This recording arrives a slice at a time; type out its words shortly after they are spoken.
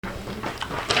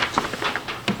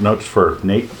notes for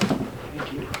Nate.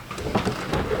 Thank you.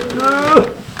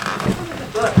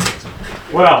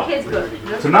 Well,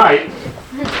 tonight,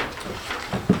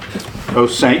 oh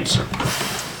saints,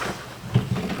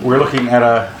 we're looking at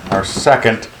our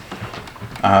second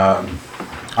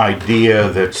idea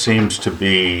that seems to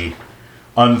be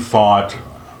unthought,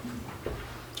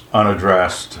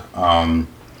 unaddressed.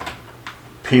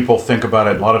 People think about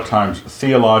it a lot of times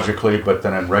theologically, but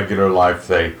then in regular life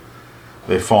they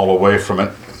fall away from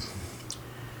it.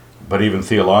 But even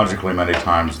theologically, many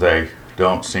times they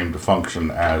don't seem to function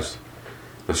as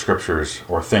the scriptures,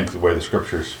 or think the way the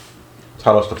scriptures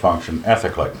tell us to function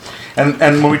ethically. And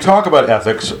when we talk about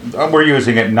ethics, we're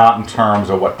using it not in terms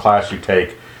of what class you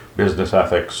take, business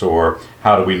ethics, or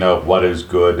how do we know what is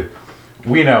good.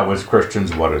 We know as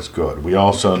Christians what is good. We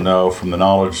also know from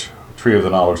the tree of the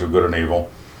knowledge of good and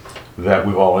evil that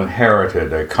we've all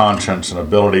inherited a conscience and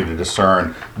ability to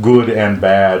discern good and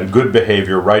bad, good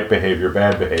behavior, right behavior,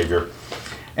 bad behavior.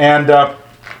 And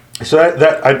so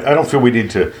that I don't feel we need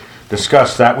to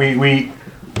discuss that. We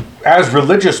as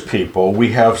religious people,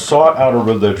 we have sought out a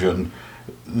religion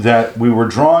that we were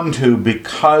drawn to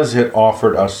because it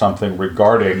offered us something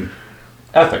regarding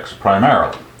ethics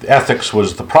primarily. Ethics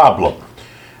was the problem.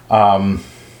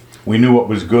 We knew what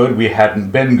was good, we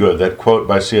hadn't been good. That quote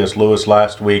by C.S. Lewis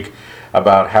last week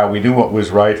about how we knew what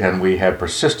was right and we had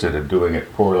persisted in doing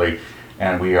it poorly,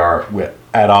 and we are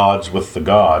at odds with the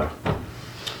God.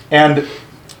 And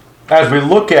as we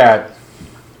look at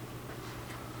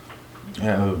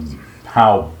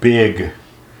how big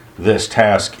this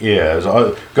task is,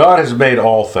 God has made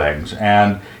all things,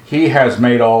 and He has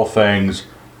made all things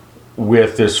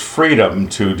with this freedom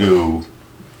to do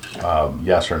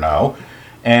yes or no,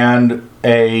 and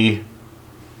a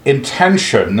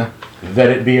intention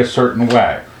that it be a certain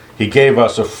way. He gave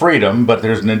us a freedom, but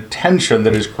there's an intention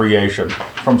that His creation,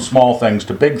 from small things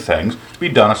to big things, be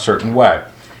done a certain way.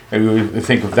 And we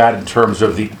think of that in terms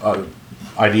of the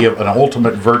idea of an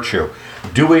ultimate virtue,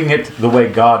 doing it the way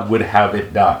God would have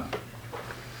it done.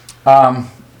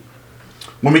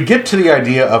 When we get to the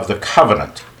idea of the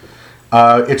covenant,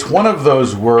 it's one of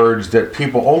those words that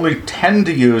people only tend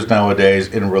to use nowadays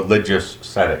in religious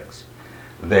settings.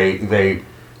 They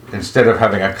instead of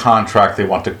having a contract, they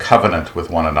want to covenant with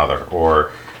one another,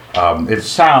 or it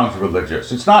sounds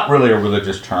religious. It's not really a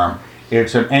religious term.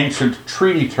 It's an ancient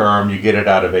treaty term. You get it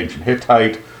out of ancient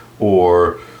Hittite,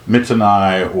 or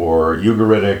Mitanni, or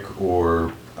Ugaritic,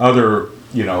 or other,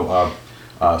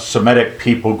 Semitic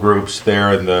people groups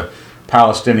there in the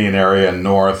Palestinian area and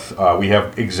north. We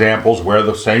have examples where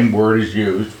the same word is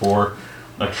used for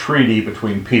a treaty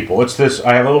between people. It's this,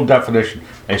 I have a little definition,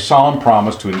 a solemn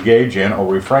promise to engage in or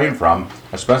refrain from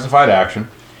a specified action,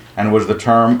 and was the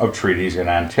term of treaties in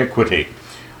antiquity.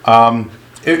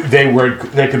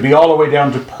 They could be all the way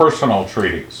down to personal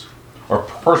treaties or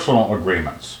personal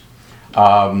agreements.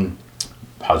 Husband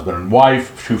and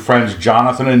wife, two friends,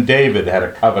 Jonathan and David, had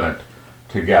a covenant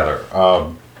together.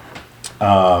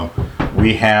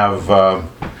 We have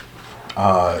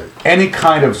any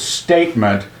kind of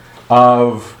statement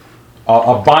of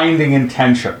a binding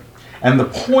intention. And the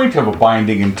point of a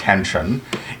binding intention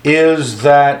is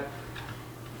that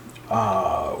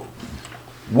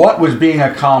what was being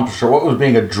accomplished, or what was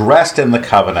being addressed in the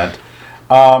covenant,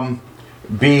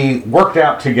 be worked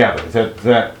out together.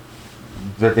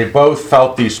 That they both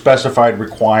felt these specified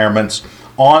requirements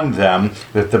on them,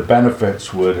 that the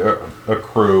benefits would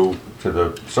accrue to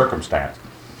the circumstance.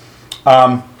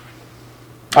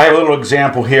 I have a little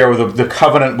example here with the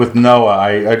covenant with Noah.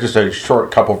 I just a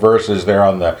short couple verses there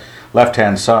on the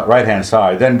right-hand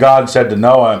side. Then God said to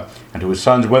Noah and to his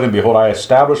sons with him, "Behold, I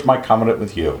establish my covenant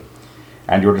with you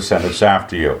and your descendants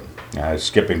after you."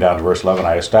 Skipping down to verse 11,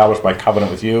 "I establish my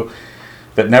covenant with you,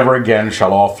 that never again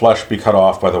shall all flesh be cut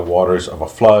off by the waters of a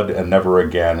flood, and never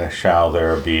again shall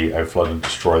there be a flood to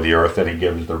destroy the earth." And he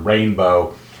gives the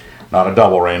rainbow, not a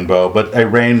double rainbow, but a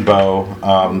rainbow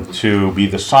to be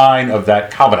the sign of that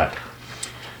covenant.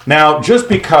 Now, just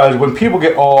because when people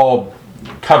get all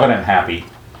covenant happy,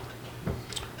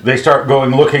 they start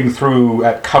looking through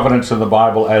at covenants in the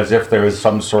Bible as if there is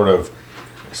some sort of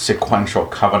sequential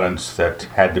covenants that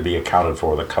had to be accounted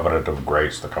for, the covenant of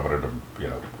grace, the covenant of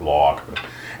law.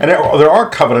 And there are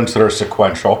covenants that are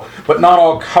sequential, but not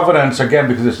all covenants, again,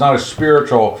 because it's not a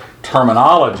spiritual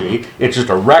terminology, it's just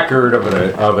a record of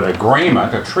an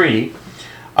agreement, a treaty.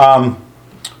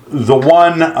 The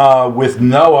one with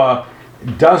Noah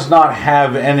does not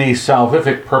have any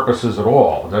salvific purposes at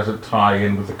all. It doesn't tie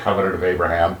in with the covenant of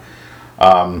Abraham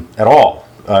at all.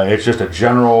 It's just a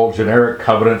generic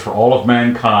covenant for all of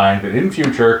mankind that in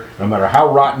future, no matter how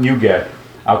rotten you get,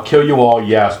 I'll kill you all,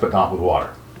 yes, but not with water.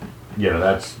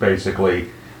 That's basically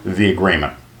the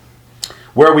agreement.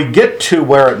 Where we get to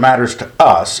where it matters to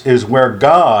us is where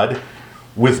God,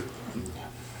 when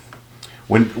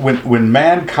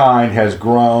mankind has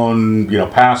grown,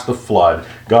 past the flood,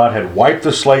 God had wiped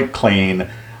the slate clean,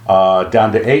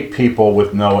 down to 8 people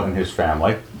with Noah and his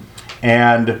family,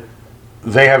 and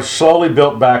they have slowly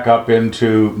built back up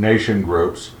into nation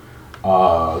groups.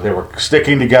 They were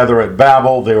sticking together at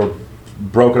Babel. They were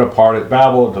broken apart at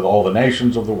Babel into all the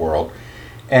nations of the world.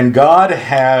 And God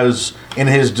has, in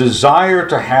his desire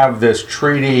to have this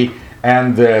treaty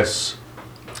and this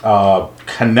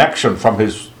connection from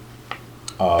his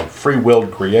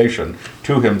free-willed creation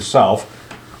to himself,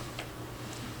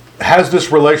 has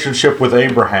this relationship with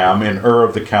Abraham in Ur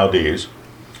of the Chaldees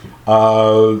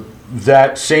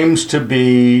that seems to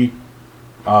be,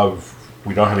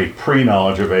 we don't have any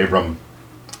pre-knowledge of Abram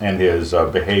and his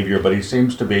behavior, but he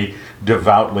seems to be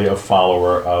devoutly a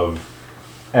follower of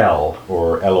El,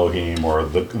 or Elohim, or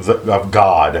of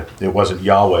God. It wasn't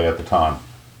Yahweh at the time.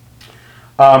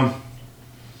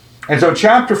 And so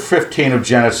chapter 15 of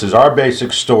Genesis, our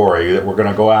basic story that we're going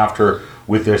to go after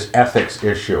with this ethics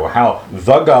issue, how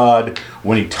the God,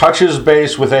 when he touches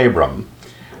base with Abram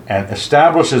and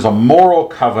establishes a moral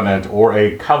covenant, or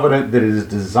a covenant that is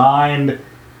designed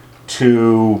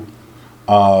to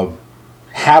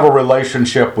have a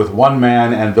relationship with one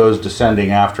man and those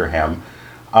descending after him,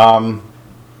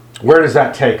 where does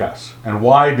that take us? And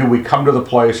why do we come to the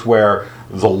place where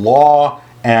the law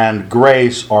and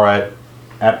grace are at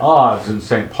odds in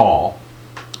St. Paul?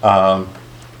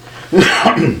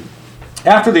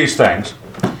 After these things,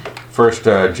 first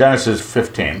Genesis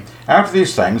 15, after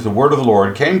these things the word of the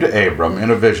Lord came to Abram in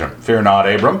a vision. Fear not,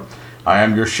 Abram, I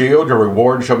am your shield, your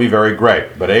reward shall be very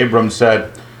great. But Abram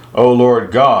said, O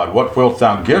Lord God, what wilt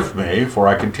thou give me, for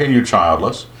I continue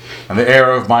childless, and the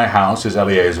heir of my house is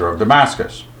Eliezer of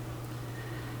Damascus.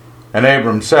 And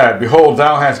Abram said, Behold,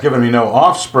 thou hast given me no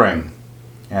offspring,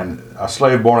 and a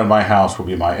slave born in my house will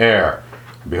be my heir.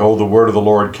 And behold, the word of the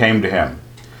Lord came to him.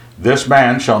 This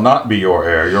man shall not be your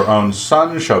heir, your own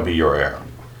son shall be your heir.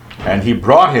 And he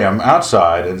brought him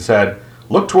outside and said,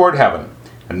 Look toward heaven,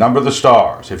 and number the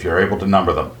stars, if you are able to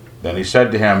number them. Then he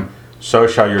said to him, So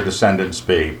shall your descendants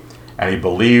be. And he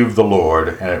believed the Lord,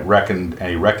 and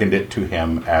he reckoned it to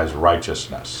him as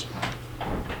righteousness.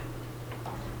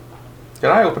 Did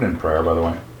I open in prayer, by the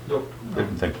way? Nope.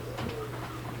 Didn't think.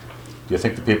 Do you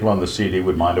think the people on the CD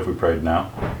would mind if we prayed now?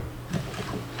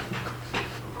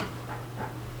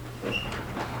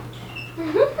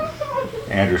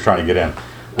 Andrew's trying to get in.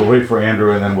 We'll wait for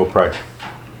Andrew and then we'll pray.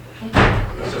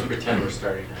 Let's just pretend we're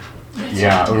starting now.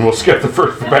 Yeah, and we'll skip the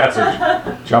first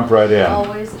passage. Jump right in.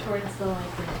 Always towards the light.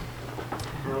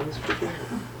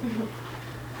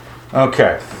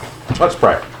 Okay, let's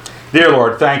pray. Dear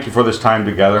Lord, thank you for this time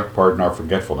together. Pardon our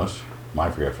forgetfulness, my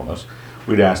forgetfulness.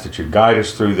 We'd ask that you guide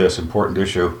us through this important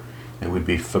issue, and we'd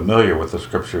be familiar with the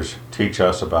scriptures teach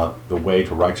us about the way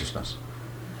to righteousness.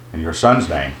 In your Son's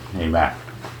name, amen.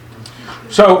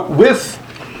 So with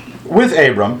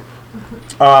Abram,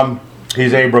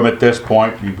 he's Abram at this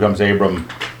point. He becomes Abram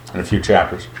in a few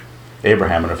chapters.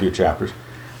 Abraham in a few chapters.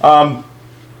 God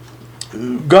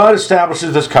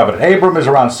establishes this covenant. Abram is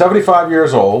around 75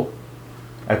 years old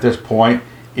at this point.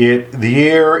 The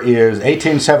year is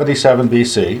 1877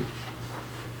 BC.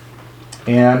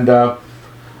 And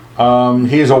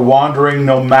he's a wandering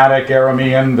nomadic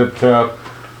Aramean that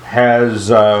has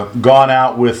gone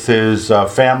out with his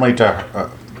family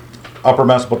to Upper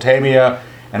Mesopotamia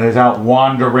and is out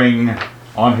wandering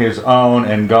on his own,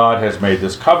 and God has made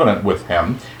this covenant with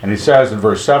him. And he says in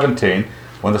verse 17,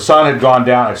 when the sun had gone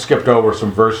down, I skipped over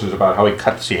some verses about how he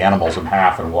cuts the animals in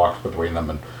half and walks between them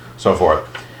and so forth.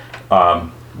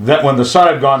 Then when the sun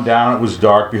had gone down, it was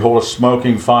dark. Behold, a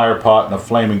smoking fire pot and a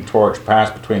flaming torch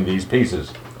passed between these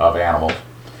pieces of animals.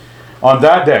 On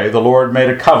that day, the Lord made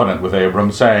a covenant with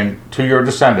Abram, saying, To your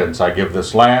descendants I give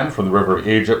this land, from the river of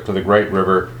Egypt to the great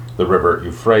river, the river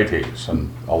Euphrates,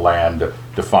 and a land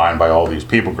defined by all these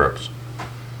people groups.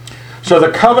 So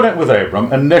the covenant with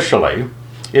Abram initially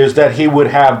is that he would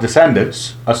have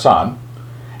descendants, a son,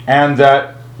 and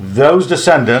that those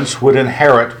descendants would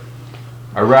inherit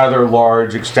a rather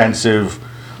large, extensive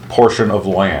portion of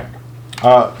land.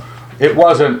 It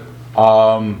wasn't,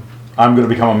 I'm going to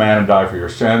become a man and die for your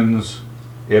sins.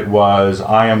 It was,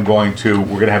 we're going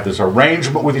to have this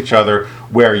arrangement with each other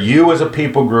where you as a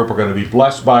people group are going to be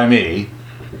blessed by me,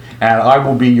 and I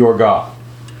will be your God.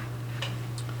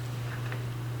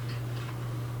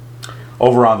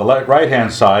 Over on the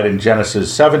right-hand side in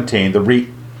Genesis 17, the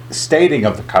restating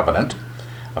of the covenant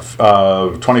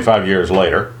 25 years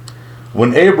later,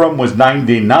 When Abram was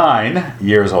 99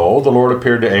 years old, the Lord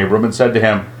appeared to Abram and said to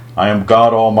him, I am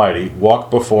God Almighty. Walk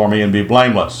before me and be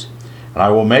blameless. And I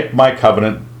will make my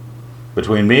covenant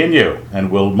between me and you,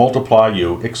 and will multiply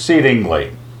you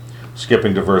exceedingly.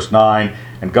 Skipping to verse 9.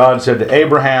 And God said to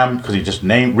Abraham, because he just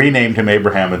renamed him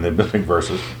Abraham in the missing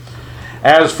verses,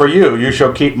 As for you, you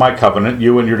shall keep my covenant,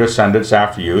 you and your descendants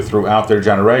after you, throughout their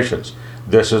generations.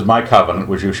 This is my covenant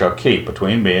which you shall keep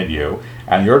between me and you,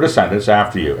 and your descendants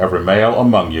after you. Every male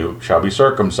among you shall be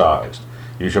circumcised.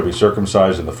 You shall be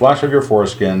circumcised in the flesh of your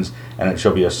foreskins, and it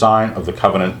shall be a sign of the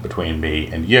covenant between me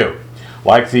and you.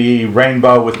 Like the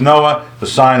rainbow with Noah, the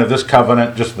sign of this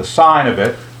covenant, just the sign of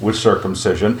it, was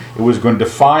circumcision. It was going to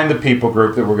define the people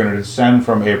group that were going to descend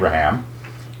from Abraham.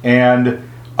 And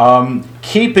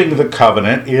keeping the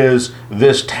covenant is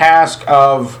this task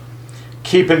of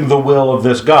keeping the will of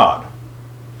this God,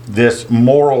 this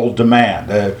moral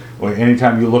demand.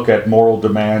 Anytime you look at moral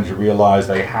demands, you realize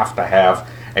they have to have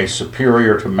a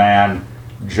superior to man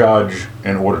judge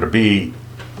in order to be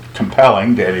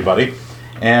compelling to anybody.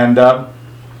 And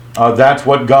that's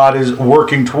what God is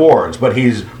working towards. But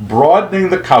he's broadening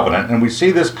the covenant, and we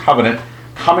see this covenant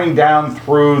coming down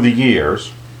through the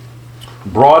years,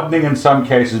 broadening in some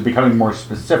cases, becoming more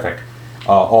specific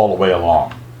all the way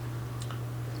along.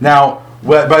 Now,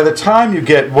 by the time you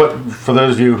get, for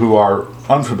those of you who are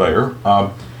unfamiliar,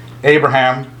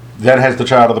 Abraham then has the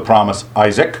child of the promise,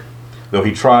 Isaac, though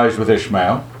he tries with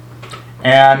Ishmael.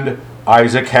 And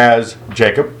Isaac has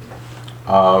Jacob,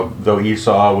 though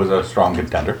Esau was a strong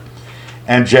contender.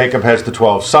 And Jacob has the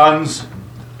 12 sons,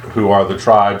 who are the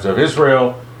tribes of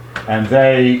Israel. And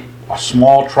they, a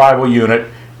small tribal unit,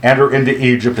 enter into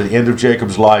Egypt at the end of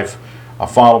Jacob's life,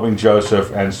 following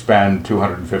Joseph, and spend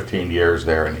 215 years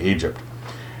there in Egypt.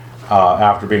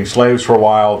 After being slaves for a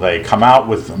while, they come out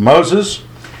with Moses,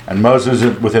 and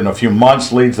Moses, within a few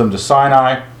months, leads them to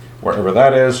Sinai, wherever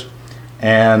that is.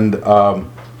 And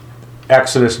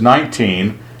Exodus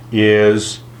 19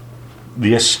 is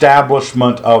the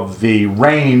establishment of the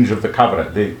range of the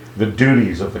covenant, the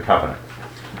duties of the covenant.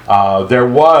 There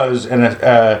was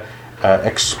an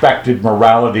expected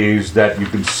moralities that you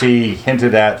can see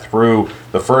hinted at through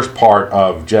the first part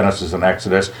of Genesis and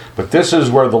Exodus, but this is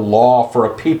where the law for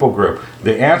a people group,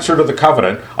 the answer to the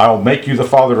covenant, I will make you the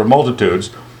father of multitudes,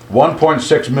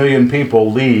 1.6 million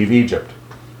people leave Egypt.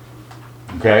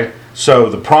 Okay? So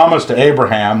the promise to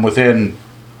Abraham within,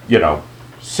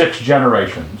 6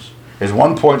 generations is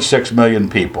 1.6 million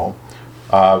people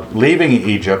leaving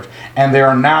Egypt, and they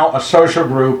are now a social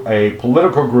group, a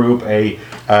political group, a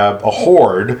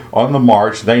horde on the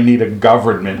march. They need a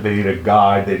government, they need a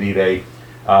guide, they need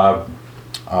a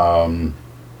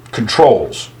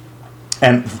controls.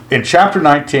 And in chapter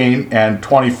 19 and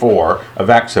 24 of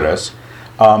Exodus,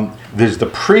 there's the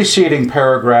preceding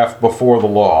paragraph before the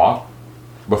law,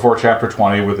 before chapter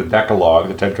 20, where the Decalogue,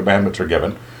 the Ten Commandments, are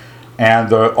given,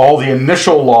 and all the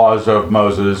initial laws of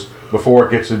Moses before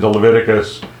it gets into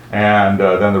Leviticus, and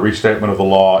then the restatement of the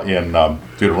law in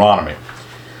Deuteronomy.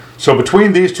 So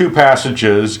between these two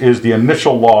passages is the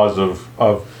initial laws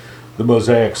of the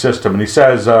Mosaic system. And he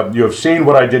says, you have seen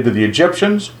what I did to the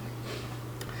Egyptians,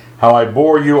 how I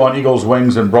bore you on eagle's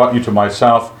wings and brought you to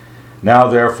myself. Now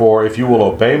therefore, if you will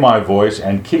obey my voice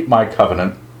and keep my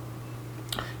covenant,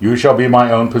 you shall be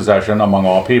my own possession among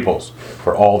all peoples,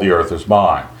 for all the earth is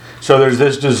mine. So there's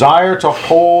this desire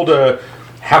to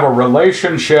have a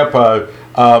relationship, a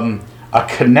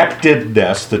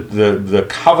connectedness. The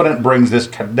covenant brings this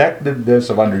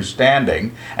connectedness of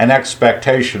understanding and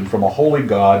expectation from a holy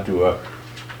God to a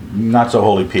not so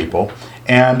holy people.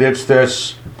 And it's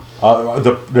this,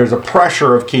 there's a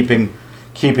pressure of keeping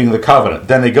the covenant.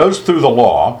 Then it goes through the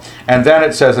law, and then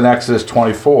it says in Exodus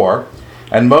 24,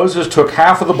 and Moses took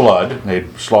half of the blood, they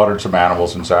slaughtered some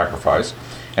animals in sacrifice,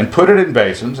 and put it in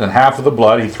basins, and half of the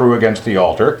blood he threw against the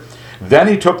altar. Then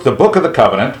he took the book of the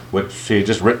covenant, which he had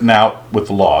just written out with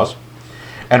the laws,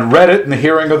 and read it in the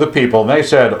hearing of the people. And they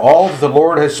said, all that the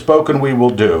Lord has spoken we will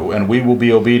do, and we will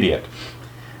be obedient.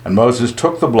 And Moses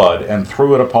took the blood and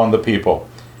threw it upon the people,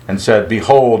 and said,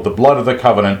 behold, the blood of the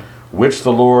covenant, which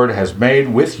the Lord has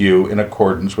made with you in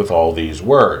accordance with all these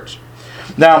words.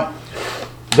 Now,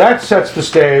 that sets the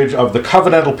stage of the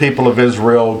covenantal people of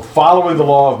Israel following the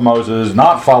law of Moses,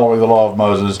 not following the law of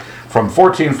Moses, from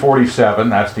 1447,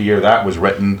 that's the year that was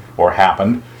written or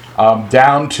happened,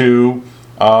 down to,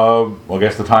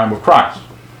 the time of Christ.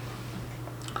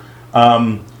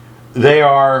 They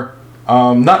are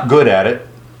not good at it,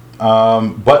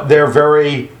 but they're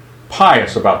very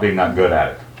pious about being not good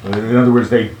at it. In other words,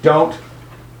 they don't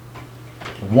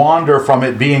wander from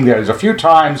it being there. There's a few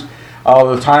times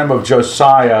The time of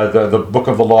Josiah, the book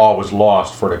of the law was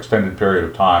lost for an extended period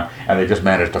of time, and they just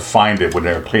managed to find it when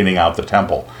they were cleaning out the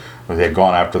temple. They had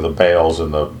gone after the Baals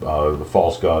and the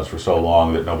false gods for so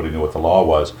long that nobody knew what the law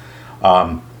was.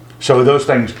 So those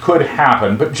things could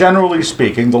happen, but generally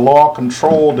speaking, the law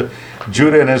controlled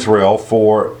Judah and Israel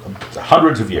for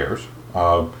hundreds of years,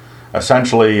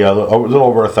 essentially a little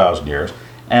over 1,000 years,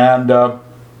 and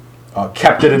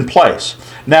kept it in place.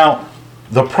 Now,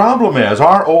 the problem is,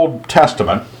 our Old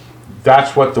Testament,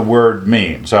 that's what the word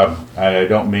means. I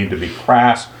don't mean to be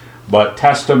crass, but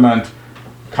testament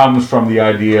comes from the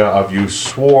idea of you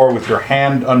swore with your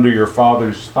hand under your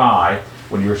father's thigh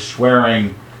when you're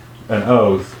swearing an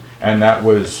oath, and that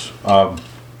was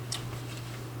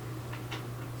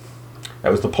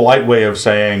the polite way of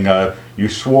saying you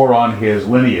swore on his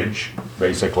lineage,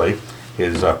 basically,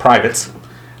 his privates,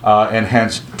 and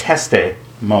hence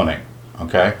testimony.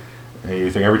 Okay, you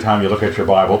think every time you look at your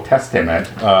Bible, testament.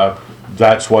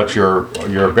 That's what you're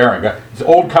bearing. It's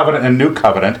Old Covenant and New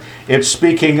Covenant. It's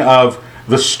speaking of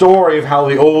the story of how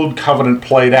the Old Covenant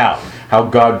played out, how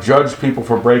God judged people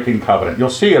for breaking covenant.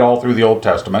 You'll see it all through the Old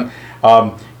Testament.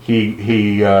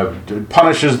 He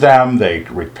punishes them, they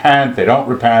repent, they don't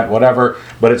repent, whatever.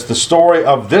 But it's the story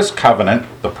of this covenant,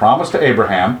 the promise to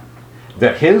Abraham,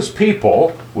 that his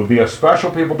people would be a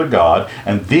special people to God,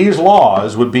 and these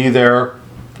laws would be their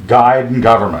guide and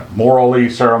government, morally,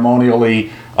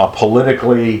 ceremonially,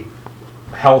 politically,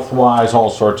 health-wise, all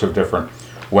sorts of different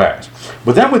ways.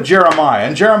 But then with Jeremiah,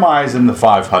 and Jeremiah is in the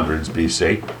 500s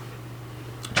BC,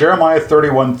 Jeremiah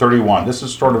 31:31, this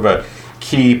is sort of a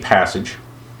key passage.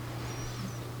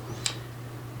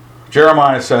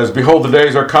 Jeremiah says, "Behold, the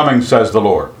days are coming, says the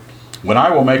Lord, when I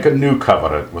will make a new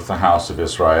covenant with the house of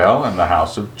Israel and the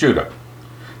house of Judah.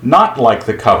 Not like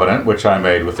the covenant which I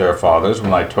made with their fathers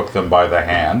when I took them by the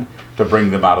hand to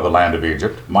bring them out of the land of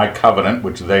Egypt, my covenant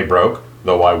which they broke,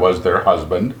 though I was their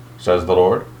husband, says the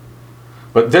Lord.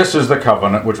 But this is the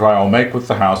covenant which I will make with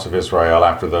the house of Israel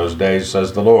after those days,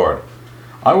 says the Lord.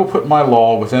 I will put my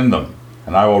law within them,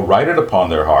 and I will write it upon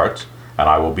their hearts, and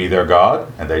I will be their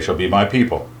God, and they shall be my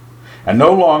people. And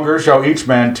no longer shall each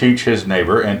man teach his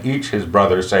neighbor and each his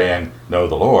brother, saying, Know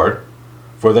the Lord,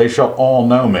 for they shall all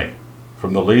know me,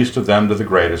 from the least of them to the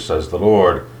greatest, says the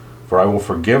Lord. For I will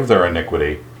forgive their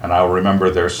iniquity, and I will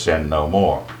remember their sin no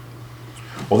more."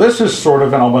 Well, this is sort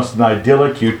of almost an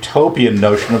idyllic, utopian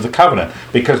notion of the covenant,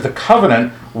 because the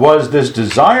covenant was this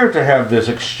desire to have this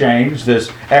exchange,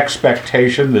 this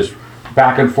expectation, this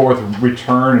back and forth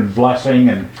return and blessing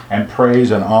and praise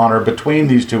and honor between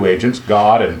these two agents,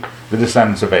 God and the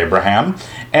descendants of Abraham.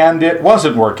 And it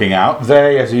wasn't working out.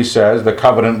 They, as he says, the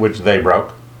covenant which they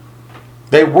broke,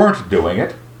 they weren't doing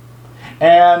it.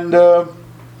 And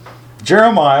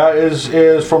Jeremiah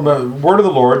is from the word of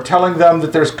the Lord telling them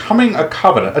that there's coming a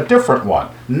covenant, a different one,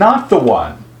 not the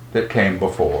one that came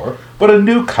before, but a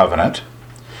new covenant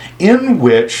in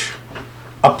which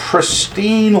a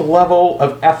pristine level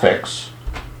of ethics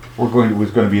was going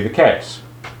to be the case.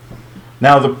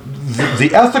 Now,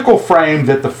 the ethical frame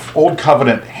that the Old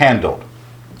Covenant handled,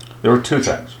 there were two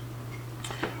things.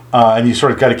 And you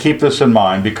sort of got to keep this in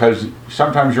mind, because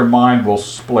sometimes your mind will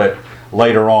split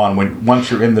later on.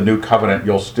 Once you're in the New Covenant,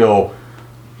 you'll still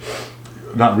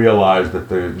not realize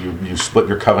that you split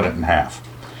your covenant in half.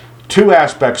 Two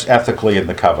aspects ethically in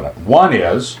the covenant. One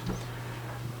is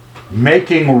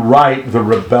making right the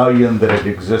rebellion that had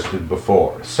existed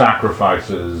before,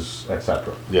 sacrifices,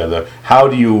 etc. How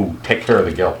do you take care of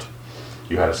the guilt?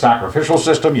 You had a sacrificial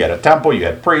system, you had a temple, you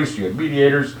had priests, you had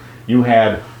mediators, you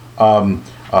had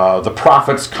the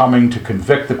prophets coming to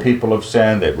convict the people of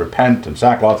sin. They'd repent in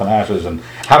sackcloth and ashes and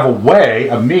have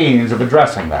a means of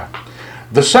addressing that.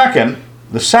 The second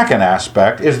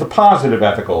aspect is the positive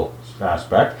ethical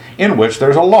aspect, in which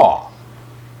there's a law.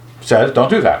 It says, don't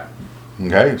do that.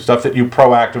 Okay? Stuff that you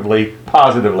proactively,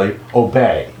 positively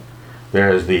obey.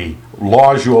 There's the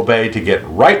laws you obey to get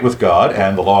right with God,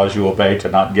 and the laws you obey to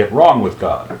not get wrong with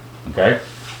God. Okay?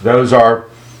 Those are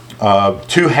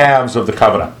two halves of the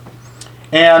covenant.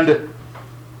 And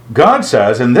God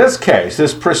says, in this case,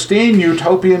 this pristine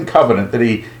utopian covenant that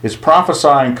he is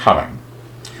prophesying coming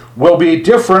will be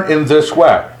different in this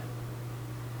way.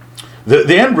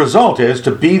 The end result is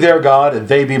to be their God and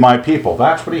they be my people.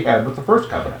 That's what he had with the first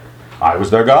covenant. I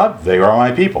was their God, they are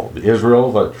my people.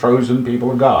 Israel, the chosen people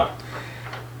of God.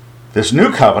 This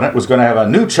new covenant was going to have a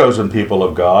new chosen people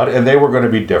of God, and they were going to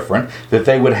be different, that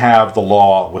they would have the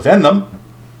law within them.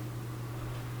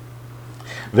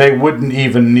 They wouldn't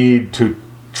even need to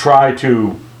try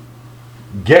to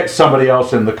get somebody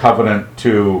else in the covenant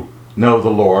to know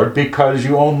the Lord, because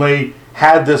you only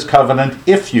had this covenant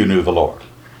if you knew the Lord.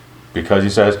 Because he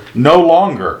says, no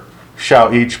longer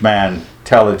shall each man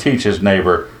tell and teach his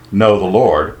neighbor, know the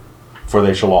Lord, for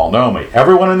they shall all know me.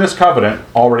 Everyone in this covenant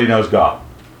already knows God.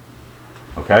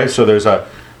 Okay, so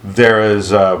there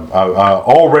is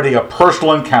already a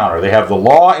personal encounter. They have the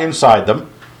law inside them,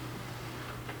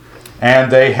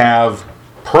 and they have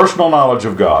personal knowledge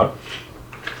of God,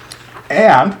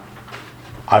 and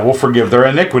I will forgive their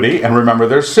iniquity and remember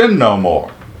their sin no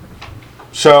more.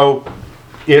 So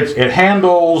it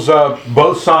handles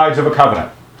both sides of a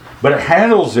covenant, but it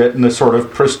handles it in a sort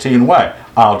of pristine way.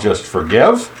 I'll just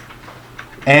forgive,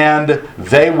 and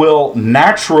they will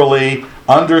naturally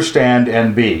understand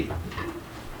and be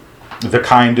the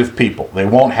kind of people. They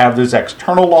won't have this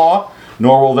external law,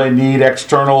 nor will they need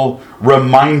external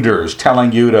reminders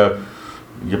telling you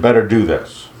you better do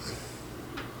this.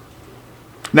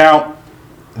 Now,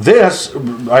 this,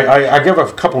 I give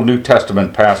a couple New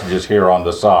Testament passages here on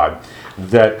the side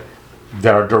that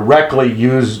are directly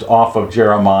used off of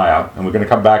Jeremiah, and we're going to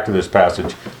come back to this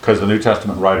passage because the New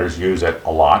Testament writers use it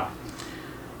a lot.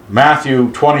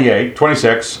 Matthew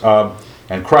 26,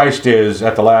 and Christ is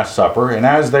at the Last Supper, and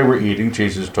as they were eating,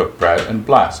 Jesus took bread and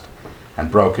blessed, and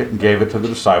broke it and gave it to the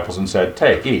disciples and said,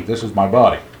 take, eat, this is my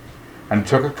body. And he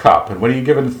took a cup, and when he had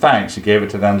given thanks, he gave it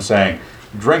to them, saying,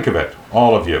 drink of it,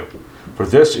 all of you, for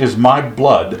this is my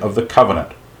blood of the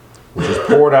covenant, which is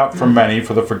poured out for many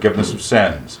for the forgiveness of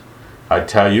sins. I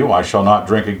tell you, I shall not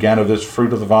drink again of this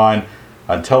fruit of the vine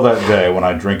until that day when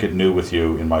I drink it new with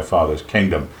you in my Father's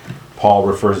kingdom. Paul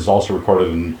refers, it's also recorded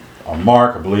in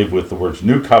Mark, I believe, with the words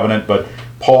new covenant, but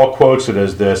Paul quotes it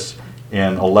as this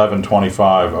in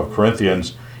 11:25 of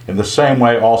Corinthians. In the same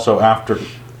way, also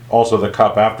the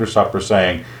cup after supper,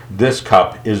 saying, this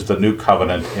cup is the new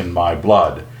covenant in my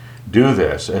blood. Do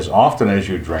this as often as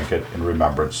you drink it in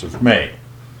remembrance of me.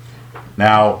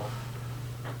 Now,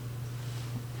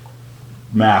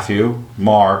 Matthew,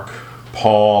 Mark,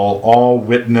 Paul all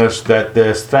witnessed that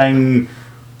this thing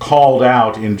called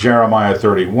out in Jeremiah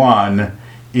 31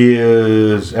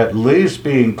 is at least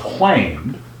being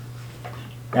claimed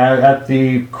at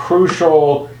the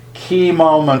crucial key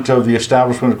moment of the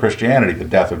establishment of Christianity, the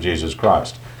death of Jesus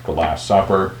Christ, the Last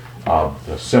Supper,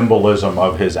 the symbolism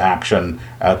of his action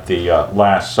at the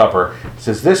Last Supper. It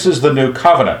says this is the new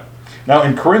covenant. Now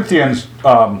in Corinthians,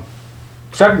 2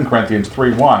 Corinthians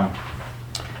 3:1,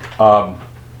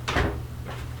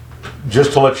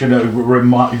 just to let you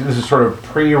know, this is sort of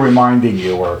pre-reminding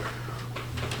you or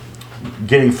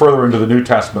getting further into the New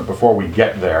Testament before we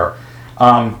get there.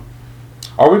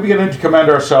 Are we beginning to commend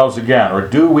ourselves again, or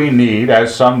do we need,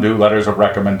 as some do, letters of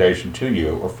recommendation to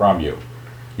you or from you?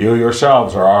 You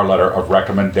yourselves are our letter of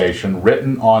recommendation,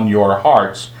 written on your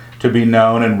hearts to be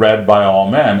known and read by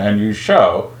all men, and you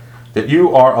show that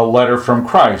you are a letter from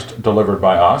Christ delivered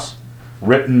by us,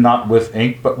 written not with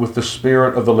ink but with the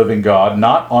Spirit of the living God,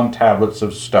 not on tablets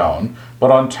of stone,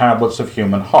 but on tablets of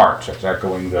human hearts. That's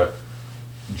echoing the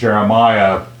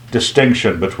Jeremiah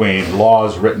distinction between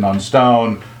laws written on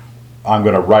stone. I'm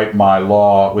going to write my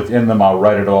law within them, I'll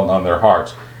write it on their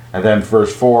hearts. And then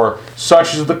verse 4,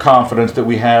 such is the confidence that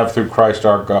we have through Christ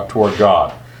our God, toward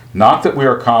God. Not that we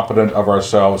are competent of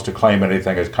ourselves to claim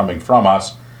anything as coming from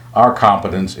us. Our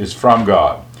competence is from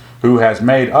God, who has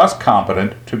made us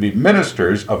competent to be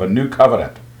ministers of a new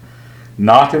covenant,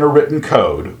 not in a written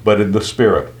code, but in the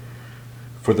Spirit.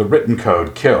 For the written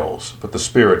code kills, but the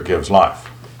Spirit gives life.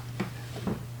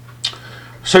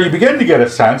 So you begin to get a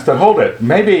sense that, hold it,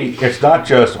 maybe it's not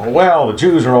just, well, the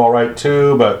Jews are all right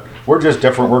too, but we're just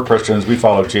different, we're Christians, we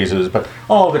follow Jesus, but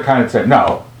all the kind of thing.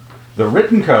 No, the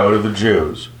written code of the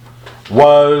Jews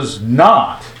was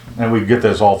not, and we get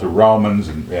this all through Romans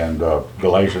and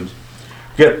Galatians,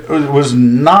 it was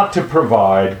not to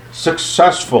provide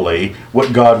successfully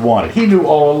what God wanted. He knew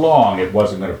all along it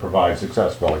wasn't going to provide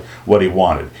successfully what he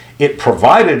wanted. It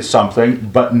provided something,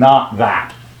 but not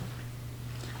that.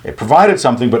 It provided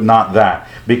something, but not that.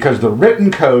 Because the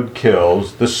written code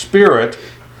kills, the Spirit,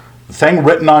 the thing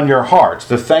written on your hearts,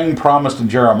 the thing promised in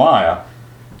Jeremiah,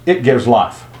 it gives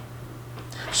life.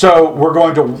 So we're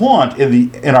going to want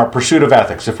in our pursuit of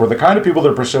ethics, if we're the kind of people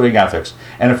that are pursuing ethics,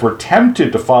 and if we're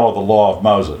tempted to follow the law of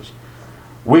Moses,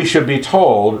 we should be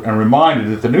told and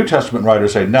reminded that the New Testament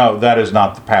writers say, no, that is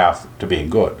not the path to being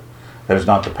good. That is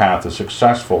not the path to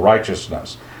successful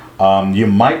righteousness. You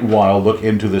might want to look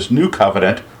into this new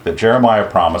covenant that Jeremiah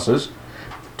promises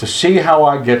to see how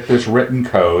I get this written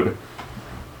code,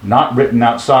 not written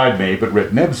outside me, but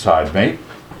written inside me.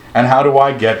 And how do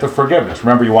I get the forgiveness?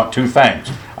 Remember, you want two things.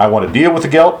 I want to deal with the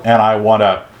guilt, and I want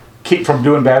to keep from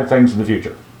doing bad things in the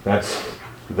future. That's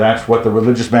That's what the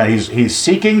religious man, he's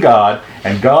seeking God,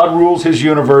 and God rules his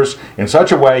universe in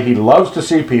such a way he loves to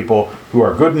see people who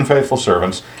are good and faithful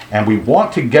servants, and we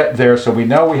want to get there, so we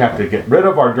know we have to get rid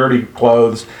of our dirty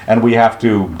clothes, and we have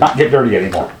to not get dirty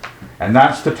anymore. And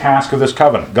that's the task of this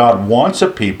covenant. God wants a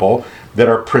people that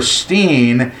are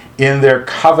pristine in their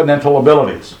covenantal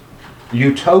abilities,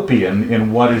 utopian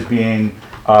in what is being,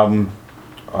 in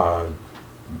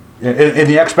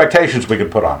the expectations we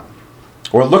could put on it.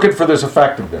 We're looking for this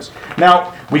effectiveness.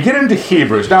 Now, we get into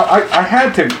Hebrews. Now, I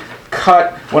had to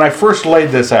cut, when I first laid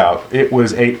this out, it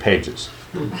was 8 pages.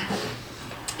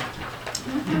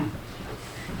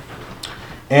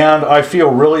 And I feel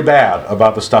really bad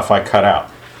about the stuff I cut out.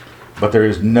 But there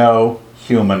is no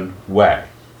human way.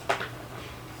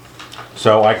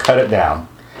 So I cut it down.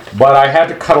 But I had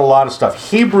to cut a lot of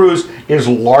stuff. Hebrews is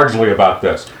largely about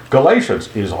this.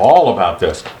 Galatians is all about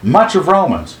this. Much of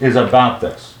Romans is about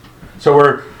this. So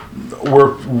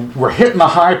we're hitting the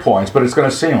high points, but it's going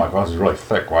to seem like, well, this is really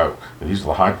thick. Wow, these are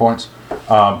the high points?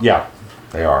 Yeah,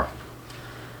 they are.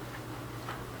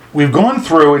 We've gone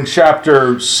through in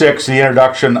chapter 6 the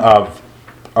introduction of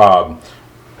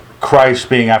Christ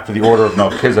being after the order of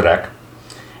Melchizedek.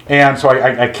 And so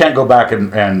I can't go back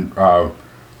and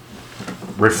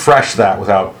refresh that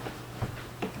without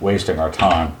wasting our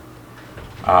time.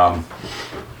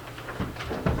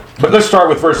 But let's start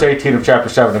with verse 18 of chapter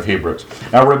 7 of Hebrews.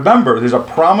 Now remember, there's a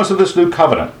promise of this new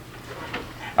covenant.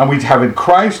 And we have in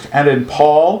Christ and in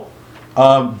Paul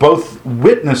both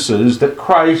witnesses that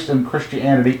Christ and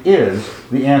Christianity is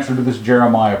the answer to this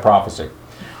Jeremiah prophecy.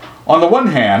 On the one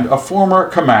hand, a former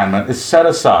commandment is set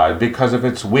aside because of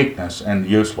its weakness and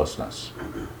uselessness.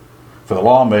 For the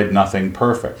law made nothing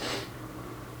perfect.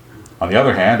 On the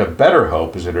other hand, a better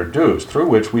hope is introduced, through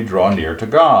which we draw near to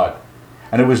God.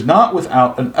 And it was not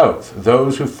without an oath.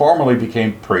 Those who formerly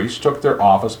became priests took their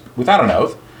office without an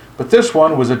oath, but this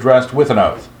one was addressed with an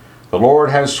oath. The Lord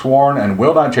has sworn and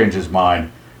will not change his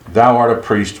mind. Thou art a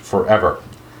priest forever.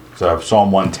 So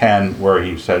Psalm 110, where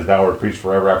he says, thou art a priest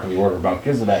forever after the order of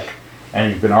Melchizedek.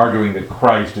 And he's been arguing that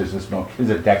Christ is this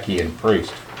Melchizedekian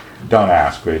priest. Don't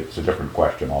ask, it's a different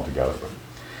question altogether.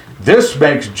 This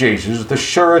makes Jesus the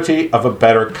surety of a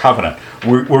better covenant.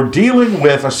 We're dealing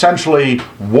with essentially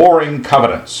warring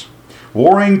covenants.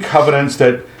 Warring covenants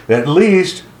that at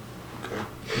least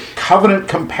covenant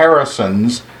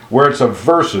comparisons where it's of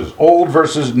verses, old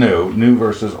versus new, new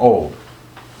versus old.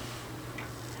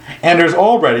 And there's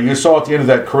already, you saw at the end of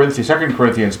that 2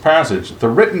 Corinthians passage, the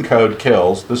written code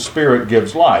kills, the Spirit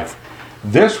gives life.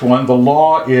 This one, the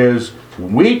law is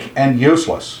weak and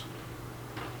useless.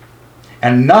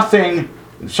 And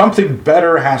something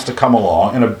better has to come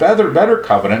along, and a better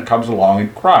covenant comes along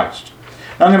in Christ.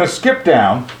 Now I'm going to skip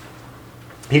down.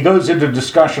 He goes into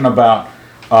discussion about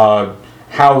how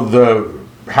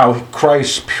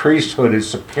Christ's priesthood is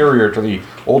superior to the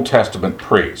Old Testament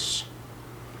priests.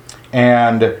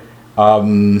 And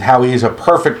how he's a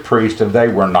perfect priest and they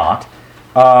were not.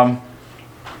 And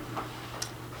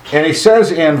he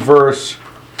says in verse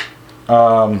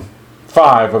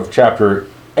 5 of chapter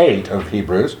 8 of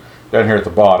Hebrews, down here at the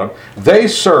bottom, they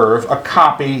serve a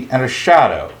copy and a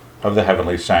shadow of the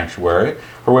heavenly sanctuary.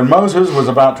 For when Moses was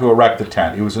about to erect the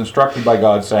tent, he was instructed by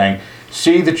God, saying,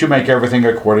 see that you make everything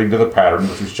according to the pattern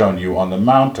which was shown you on the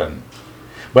mountain.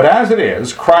 But as it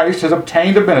is, Christ has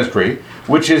obtained a ministry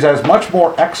which is as much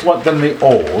more excellent than the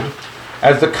old,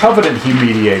 as the covenant he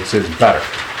mediates is better,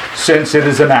 since it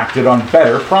is enacted on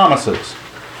better promises.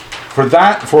 For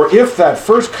if that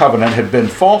first covenant had been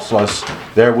faultless,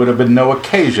 there would have been no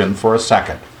occasion for a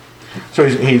second. So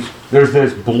there's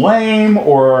this blame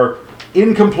or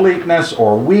incompleteness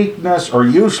or weakness or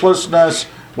uselessness,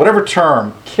 whatever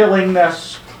term,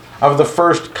 killingness of the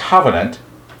first covenant.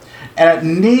 And it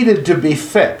needed to be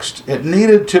fixed. It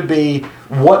needed to be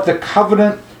what the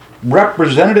covenant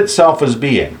represented itself as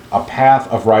being, a path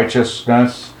of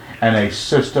righteousness and a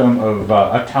system of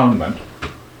atonement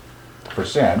for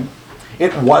sin.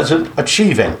 It wasn't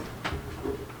achieving.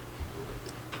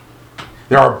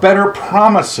 There are better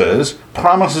promises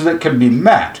that can be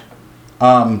met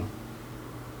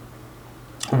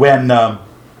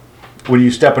when you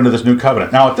step into this new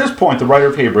covenant. Now, at this point, the writer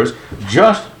of Hebrews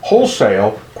just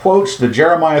wholesale quotes the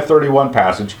Jeremiah 31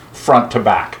 passage front to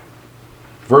back.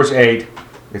 Verse 8,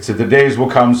 it said, the days will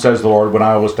come, says the Lord, when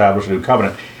I will establish a new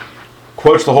covenant.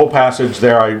 Quotes the whole passage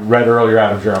there I read earlier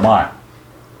out of Jeremiah.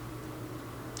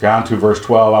 Down to verse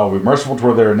 12, I will be merciful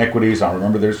toward their iniquities, I'll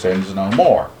remember their sins no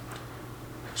more.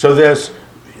 So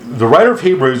the writer of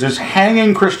Hebrews is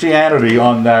hanging Christianity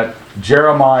on that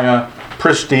Jeremiah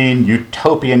pristine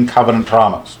utopian covenant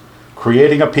promise.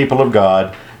 creating a people of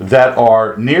God that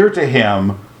are near to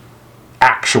Him,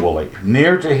 actually,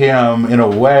 near to Him in a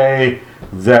way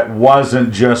that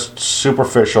wasn't just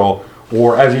superficial,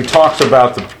 or as he talks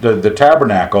about the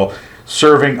tabernacle,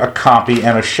 serving a copy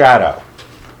and a shadow.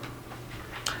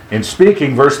 In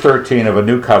speaking, verse 13, of a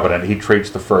new covenant, he treats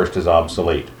the first as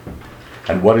obsolete.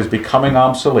 And what is becoming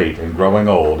obsolete and growing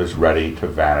old is ready to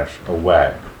vanish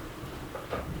away.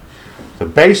 The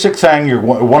basic thing,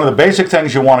 one of the basic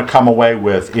things you want to come away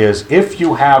with is, if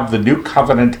you have the new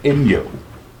covenant in you,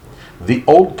 the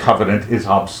old covenant is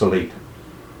obsolete.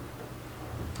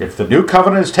 If the new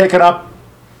covenant is taken up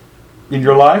in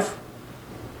your life,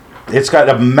 it's got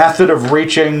a method of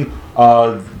reaching,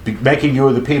 making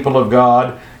you the people of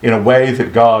God in a way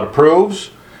that God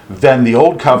approves, then the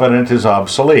old covenant is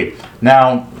obsolete.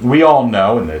 Now, we all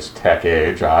know in this tech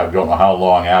age, I don't know how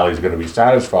long Allie's going to be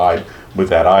satisfied with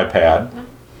that iPad.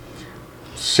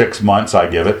 6 months, I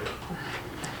give it.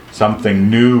 Something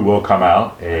new will come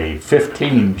out, a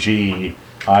 15G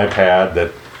iPad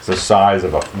that's the size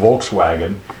of a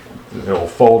Volkswagen. It'll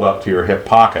fold up to your hip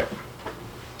pocket.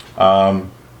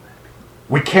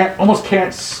 We almost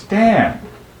can't stand.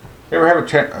 You ever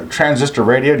have a transistor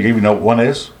radio? Do you even know what one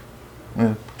is?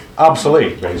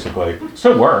 Obsolete, basically.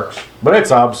 Still works, but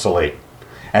it's obsolete.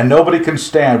 And nobody can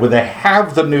stand. When they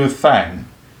have the new thing,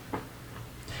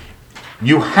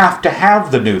 you have to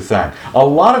have the new thing. A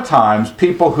lot of times,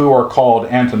 people who are called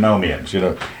antinomians,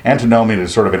 antinomian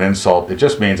is sort of an insult. It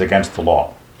just means against the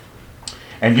law.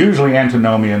 And usually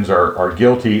antinomians are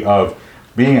guilty of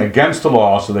being against the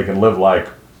law so they can live like,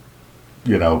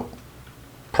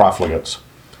 profligates.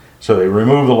 So they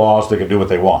remove the law so they can do what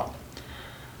they want.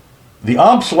 The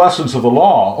obsolescence of the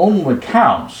law only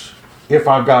counts if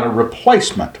I've got a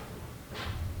replacement.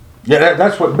 Yeah,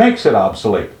 that's what makes it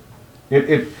obsolete.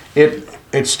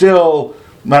 It still,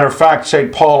 matter of fact,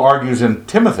 St. Paul argues in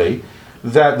Timothy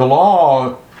that the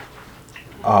law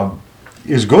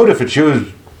is good if it's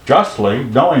used justly,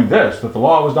 knowing this, that the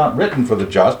law was not written for the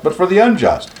just, but for the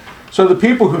unjust. So the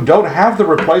people who don't have the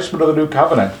replacement of the new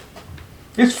covenant,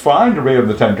 it's fine to read them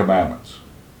the Ten Commandments.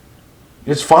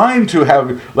 It's fine to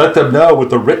let them know what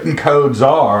the written codes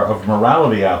are of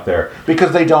morality out there,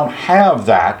 because they don't have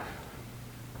that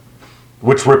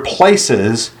which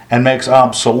replaces and makes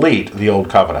obsolete the old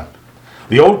covenant.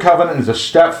 The old covenant is a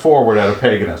step forward out of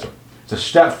paganism. It's a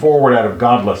step forward out of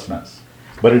godlessness.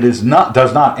 But it does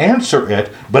not answer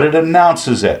it, but it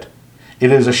announces it.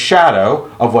 It is a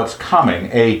shadow of what's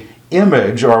coming, a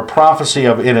image or a prophecy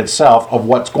in itself of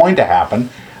what's going to happen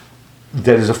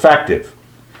that is effective.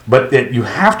 But that you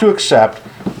have to accept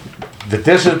that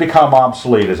this has become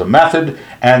obsolete as a method,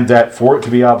 and that for it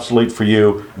to be obsolete for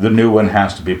you, the new one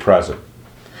has to be present.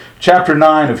 Chapter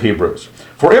 9 of Hebrews.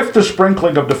 For if the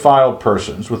sprinkling of defiled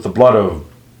persons with the blood of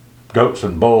goats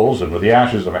and bulls and with the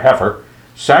ashes of a heifer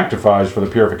sanctifies for the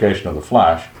purification of the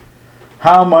flesh,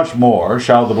 how much more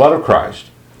shall the blood of Christ,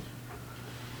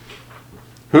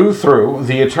 who through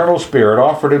the eternal Spirit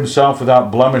offered himself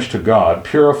without blemish to God,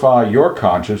 purify your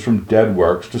conscience from dead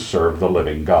works to serve the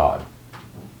living God?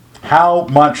 How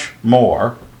much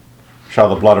more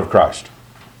shall the blood of Christ?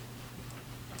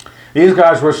 These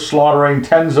guys were slaughtering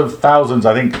tens of thousands.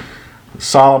 I think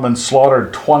Solomon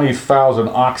slaughtered 20,000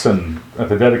 oxen at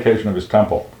the dedication of his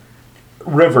temple.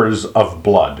 Rivers of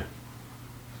blood.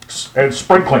 And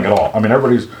sprinkling it all. I mean,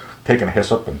 everybody's taking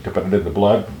hyssop and dipping it in the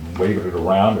blood, and waving it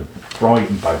around, and throwing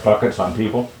it by buckets on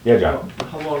people. Yeah, John?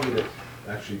 How long did it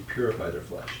actually purify their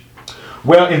flesh?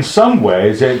 Well, in some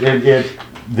ways, there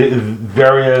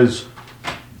is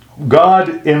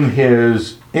God in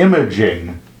his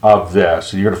imaging of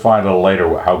this. You're going to find a little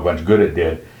later how much good it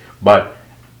did. But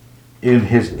in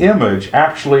his image,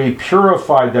 actually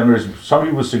purified them. Some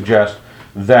people suggest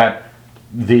that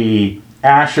the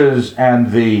ashes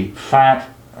and the fat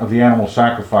of the animal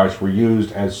sacrifice were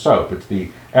used as soap. It's the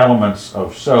elements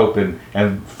of soap,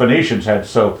 and Phoenicians had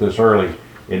soap this early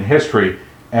in history,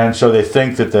 and so they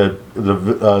think that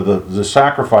the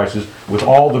sacrifices, with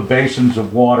all the basins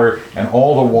of water and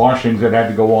all the washings that had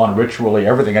to go on ritually,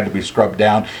 everything had to be scrubbed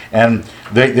down, and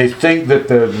they think that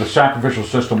the sacrificial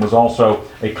system was also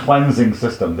a cleansing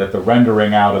system, that the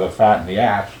rendering out of the fat and the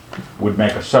ash would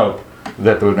make a soap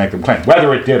that would make them clean.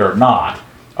 Whether it did or not,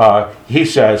 he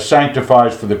says,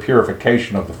 sanctifies for the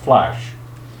purification of the flesh.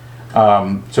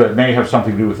 So it may have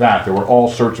something to do with that. There were all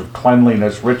sorts of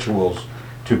cleanliness rituals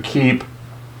to keep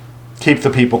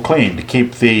the people clean, to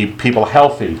keep the people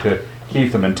healthy, to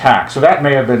keep them intact. So that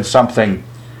may have been something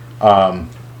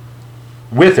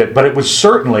with it, but it was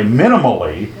certainly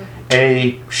minimally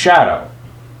a shadow.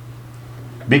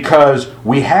 Because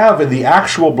we have in the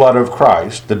actual blood of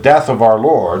Christ, the death of our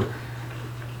Lord,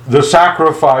 the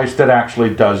sacrifice that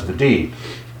actually does the deed.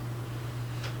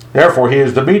 Therefore, he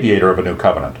is the mediator of a new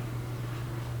covenant,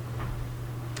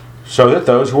 so that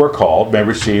those who are called may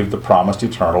receive the promised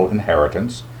eternal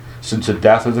inheritance, since a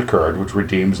death has occurred which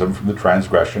redeems them from the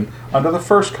transgression under the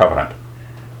first covenant.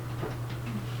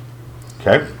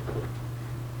 Okay?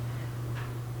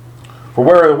 For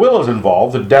where the will is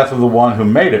involved, the death of the one who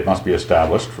made it must be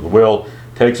established, for the will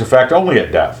takes effect only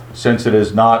at death, since it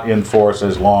is not in force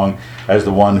as long as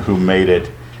the one who made it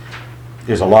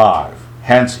is alive.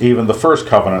 Hence, even the first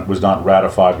covenant was not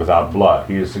ratified without blood.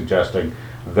 He is suggesting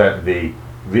that the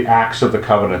acts of the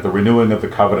covenant, the renewing of the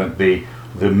covenant, the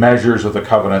measures of the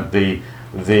covenant, the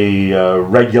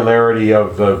regularity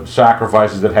of the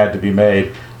sacrifices that had to be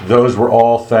made, those were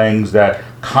all things that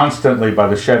constantly, by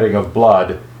the shedding of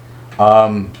blood,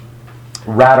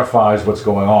 ratifies what's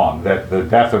going on. That the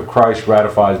death of Christ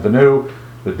ratifies the new,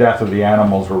 the death of the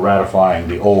animals were ratifying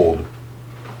the old.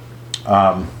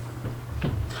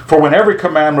 For when every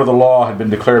commandment of the law had been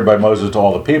declared by Moses to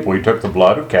all the people, he took the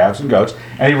blood of calves and goats,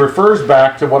 and he refers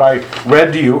back to what I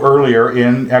read to you earlier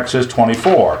in Exodus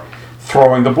 24,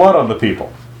 throwing the blood on the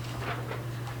people.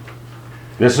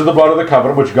 This is the blood of the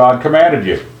covenant which God commanded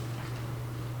you.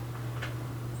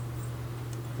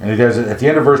 And he does, at the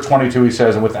end of verse 22, he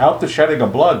says, and without the shedding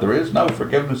of blood, there is no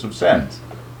forgiveness of sins.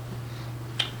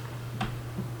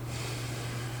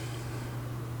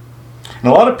 And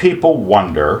a lot of people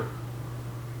wonder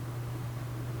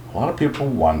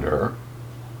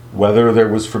whether there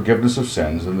was forgiveness of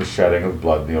sins in the shedding of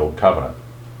blood in the Old Covenant.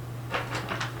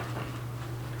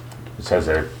 It says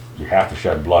there you have to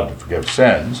shed blood to forgive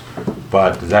sins,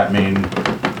 but does that mean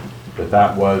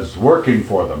that was working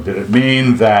for them? Did it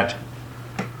mean that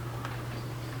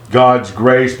God's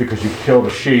grace, because you killed a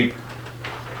sheep,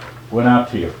 went out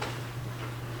to you?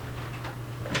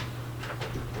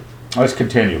 Let's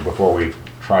continue before we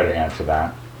try to answer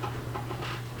that.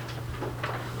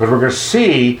 Because we're going to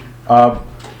see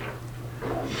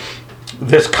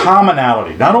this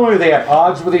commonality. Not only are they at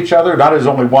odds with each other, not is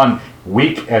only one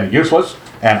weak and useless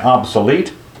and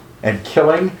obsolete and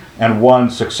killing, and one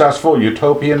successful,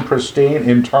 utopian, pristine,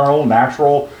 internal,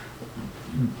 natural,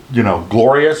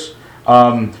 glorious,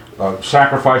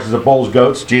 sacrifices of bulls,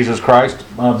 goats, Jesus Christ,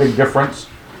 big difference.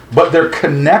 But they're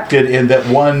connected in that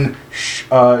one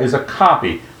is a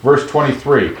copy. Verse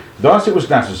 23, thus it was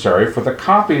necessary for the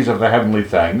copies of the heavenly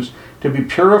things to be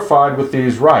purified with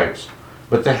these rites,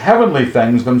 but the heavenly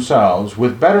things themselves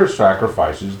with better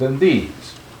sacrifices than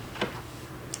these.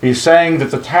 He's saying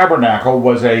that the tabernacle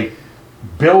was a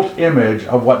built image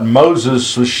of what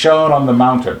Moses was shown on the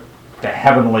mountain, the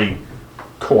heavenly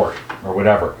court, or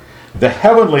whatever. The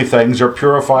heavenly things are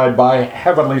purified by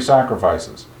heavenly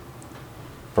sacrifices.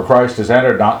 For Christ has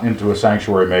entered not into a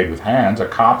sanctuary made with hands, a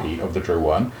copy of the true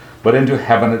one, but into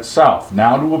heaven itself,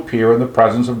 now to appear in the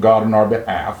presence of God on our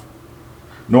behalf.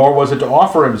 Nor was it to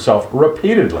offer himself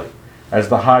repeatedly, as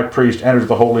the high priest enters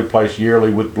the holy place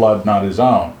yearly with blood not his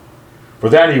own. For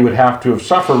then he would have to have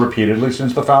suffered repeatedly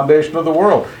since the foundation of the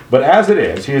world. But as it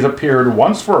is, he has appeared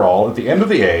once for all at the end of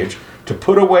the age to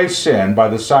put away sin by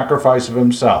the sacrifice of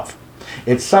himself.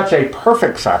 It's such a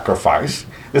perfect sacrifice.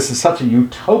 This is such a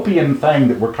utopian thing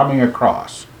that we're coming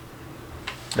across.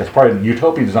 That's probably,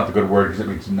 utopian is not the good word because it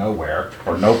means nowhere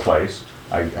or no place.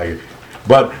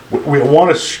 But we want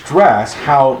to stress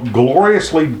how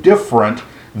gloriously different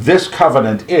this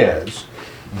covenant is.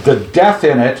 The death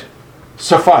in it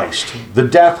sufficed. The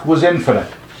death was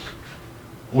infinite.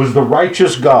 It was the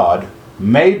righteous God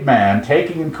made man,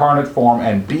 taking incarnate form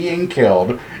and being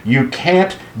killed. You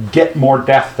can't get more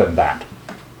death than that.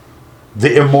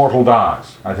 The immortal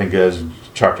dies, I think, as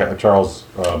Charles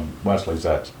Wesley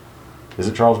says. Is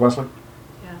it Charles Wesley?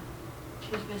 Yeah.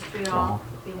 Choose mystery all.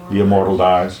 The immortal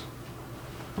dies.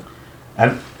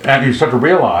 And you start to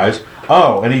realize,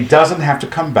 and he doesn't have to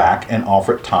come back and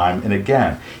offer it time and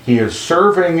again. He is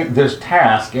serving this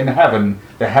task in heaven,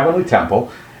 the heavenly temple,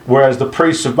 whereas the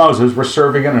priests of Moses were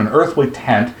serving in an earthly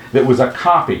tent that was a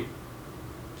copy.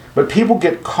 But people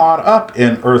get caught up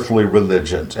in earthly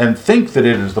religions and think that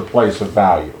it is the place of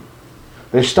value.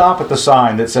 They stop at the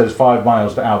sign that says 5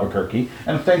 miles to Albuquerque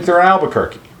and think they're in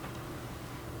Albuquerque.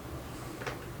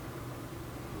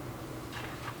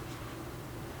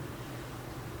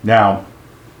 Now,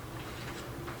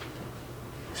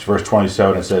 it's verse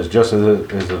 27, it says, just as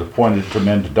it is appointed to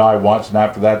men to die once and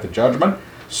after that the judgment,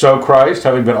 so Christ,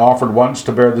 having been offered once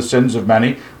to bear the sins of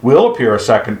many, will appear a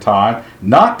second time,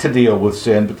 not to deal with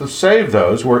sin, but to save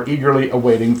those who are eagerly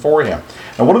awaiting for him.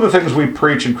 And one of the things we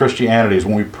preach in Christianity is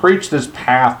when we preach this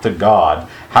path to God,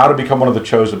 how to become one of the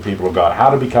chosen people of God, how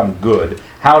to become good,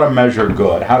 how to measure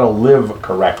good, how to live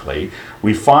correctly,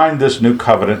 we find this new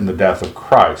covenant in the death of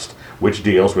Christ, which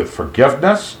deals with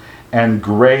forgiveness and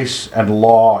grace and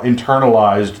law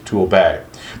internalized to obey.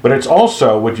 But it's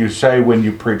also what you say when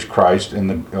you preach Christ in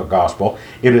the gospel.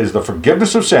 It is the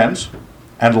forgiveness of sins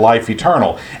and life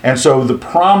eternal. And so the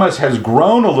promise has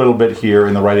grown a little bit here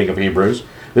in the writing of Hebrews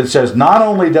that says not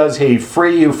only does he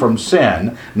free you from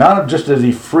sin, not just does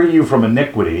he free you from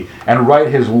iniquity and write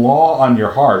his law on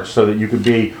your heart so that you could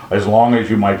be, as long as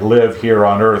you might live here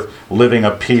on earth, living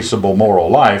a peaceable moral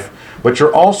life, but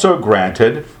you're also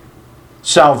granted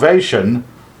salvation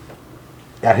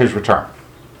at his return.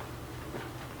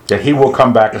 That he will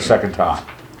come back a second time.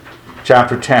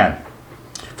 Chapter 10.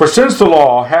 For since the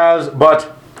law has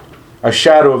but a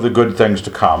shadow of the good things to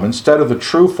come, instead of the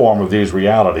true form of these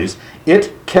realities,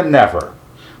 it can never,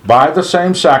 by the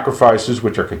same sacrifices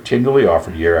which are continually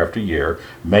offered year after year,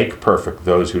 make perfect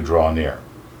those who draw near.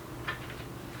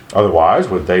 Otherwise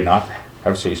would they not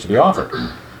have ceased to be offered.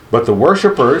 But the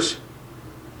worshippers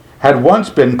had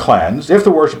once been cleansed. If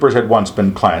the worshippers had once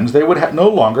been cleansed, they would no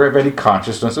longer have any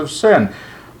consciousness of sin.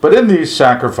 But in these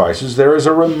sacrifices there is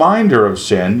a reminder of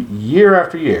sin year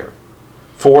after year.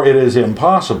 For it is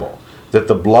impossible that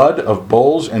the blood of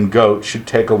bulls and goats should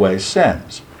take away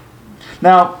sins.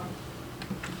 Now,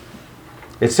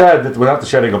 it said that without the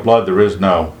shedding of blood there is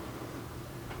no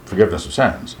forgiveness of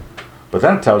sins. But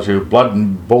then it tells you blood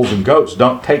and bulls and goats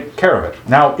don't take care of it.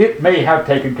 Now, it may have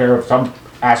taken care of some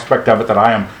aspect of it that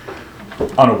I am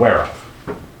unaware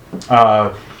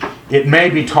of. It may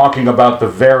be talking about the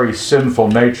very sinful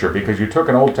nature, because you took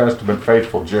an Old Testament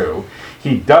faithful Jew,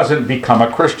 he doesn't become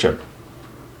a Christian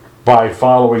by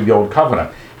following the Old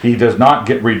Covenant. He does not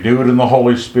get renewed in the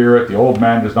Holy Spirit. The old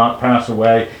man does not pass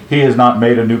away. He is not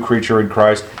made a new creature in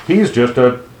Christ. He's just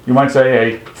you might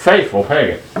say, a faithful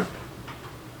pagan.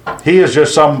 He is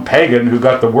just some pagan who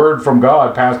got the word from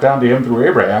God passed down to him through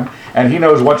Abraham, and he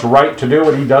knows what's right to do,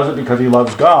 and he does it because he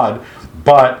loves God,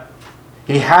 but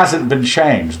he hasn't been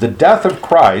changed. The death of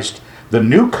Christ, the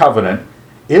new covenant,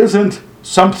 isn't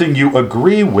something you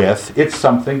agree with, it's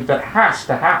something that has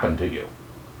to happen to you.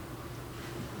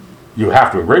 You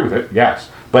have to agree with it, yes,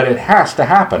 but it has to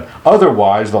happen.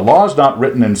 Otherwise, the law's not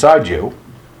written inside you.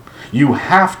 You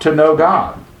have to know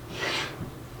God.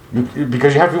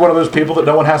 Because you have to be one of those people that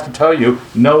no one has to tell you,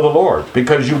 know the Lord,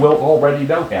 because you will already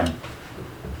know him.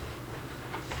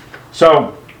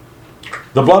 So,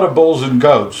 the blood of bulls and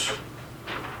goats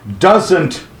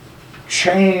doesn't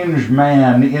change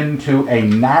man into a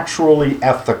naturally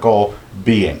ethical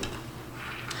being.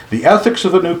 The ethics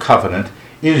of the new covenant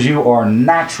is you are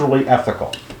naturally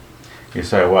ethical. You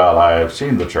say, well, I have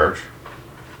seen the church.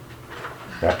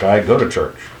 That guy go to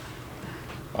church.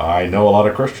 I know a lot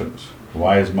of Christians.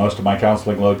 Why is most of my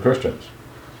counseling load Christians?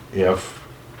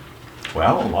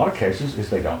 Well, in a lot of cases is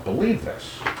they don't believe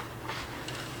this.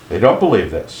 They don't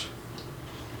believe this.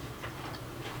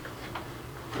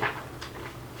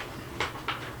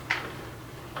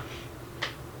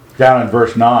 Down in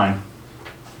verse 9,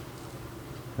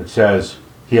 it says,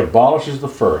 he abolishes the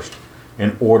first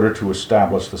in order to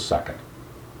establish the second.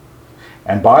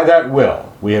 And by that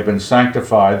will, we have been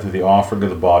sanctified through the offering of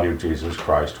the body of Jesus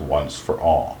Christ once for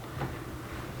all.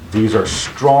 These are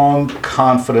strong,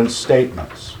 confident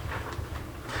statements.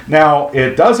 Now,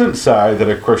 it doesn't say that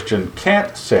a Christian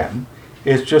can't sin.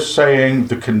 It's just saying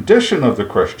the condition of the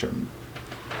Christian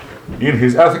in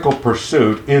his ethical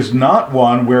pursuit is not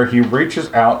one where he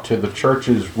reaches out to the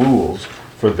church's rules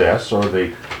for this, or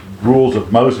the rules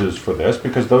of Moses for this,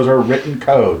 because those are written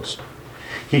codes.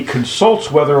 He consults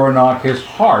whether or not his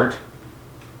heart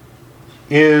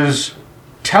is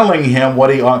telling him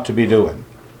what he ought to be doing.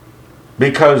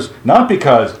 Not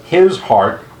because his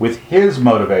heart, with his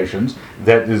motivations,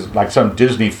 that is like some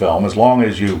Disney film, as long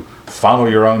as you follow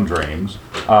your own dreams.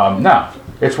 No.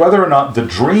 It's whether or not the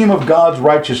dream of God's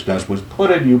righteousness was put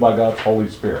in you by God's Holy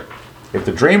Spirit. If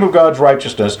the dream of God's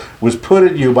righteousness was put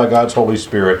in you by God's Holy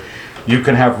Spirit, you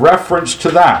can have reference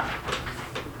to that.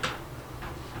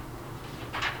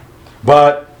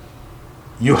 But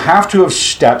you have to have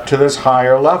stepped to this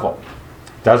higher level.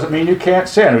 Doesn't mean you can't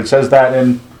sin. It says that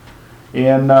in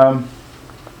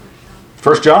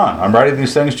 1 John. I'm writing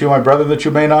these things to you, my brother, that you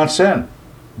may not sin.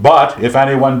 But if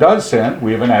anyone does sin,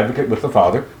 we have an advocate with the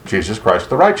Father, Jesus Christ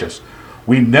the righteous.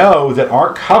 We know that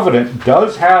our covenant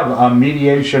does have a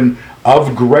mediation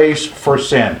of grace for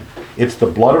sin. It's the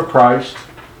blood of Christ.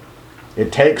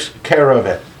 It takes care of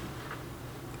it.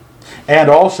 And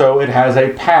also it has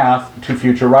a path to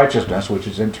future righteousness, which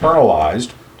is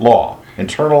internalized law,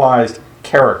 internalized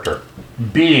character,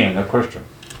 being a Christian.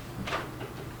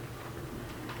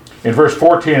 In verse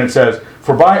 14 it says,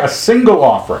 "For by a single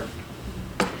offering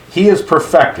he has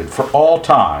perfected for all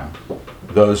time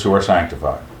those who are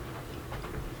sanctified."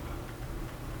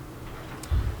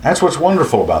 That's what's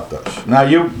wonderful about this. Now,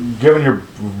 given your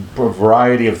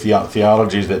variety of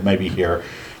theologies that may be here,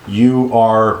 you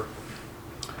are,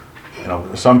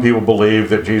 some people believe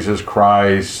that Jesus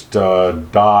Christ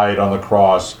died on the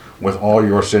cross with all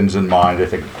your sins in mind. They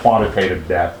think quantitative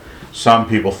death. Some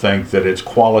people think that it's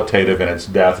qualitative in its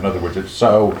death. In other words, it's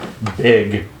so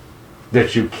big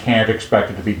that you can't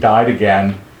expect it to be died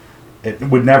again. It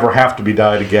would never have to be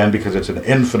died again because it's an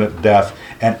infinite death,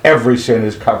 and every sin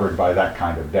is covered by that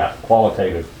kind of death.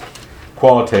 Qualitative,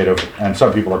 and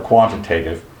some people are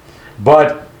quantitative.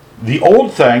 But the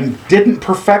old thing didn't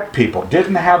perfect people,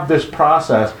 didn't have this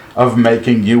process of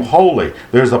making you holy.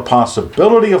 There's a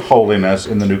possibility of holiness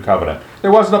in the new covenant.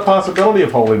 There wasn't a possibility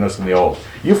of holiness in the old.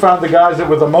 You found the guys that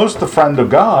were the most the friend of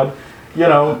God,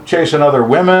 chasing other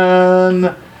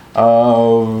women,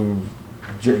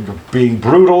 being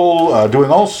brutal,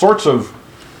 doing all sorts of,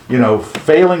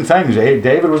 failing things.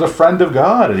 David was a friend of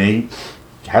God, and he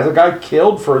has a guy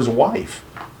killed for his wife.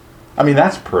 I mean,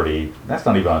 that's not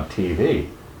even on TV.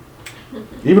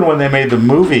 Even when they made the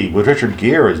movie with Richard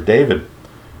Gere as David,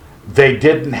 they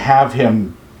didn't have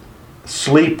him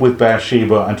sleep with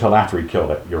Bathsheba until after he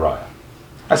killed Uriah.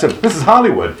 I said, this is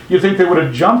Hollywood. You'd think they would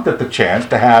have jumped at the chance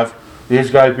to have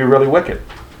these guys be really wicked.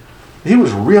 He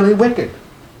was really wicked.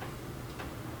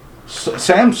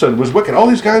 Samson was wicked. All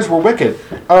these guys were wicked.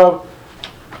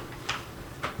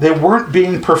 They weren't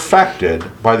being perfected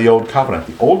by the Old Covenant.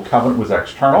 The Old Covenant was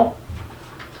external.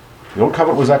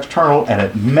 And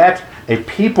it met a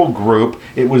people group.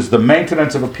 It was the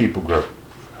maintenance of a people group.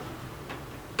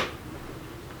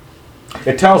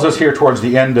 It tells us here towards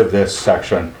the end of this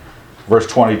section, verse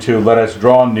 22, "Let us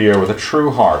draw near with a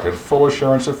true heart and full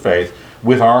assurance of faith,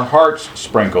 with our hearts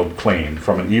sprinkled clean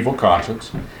from an evil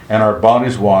conscience, and our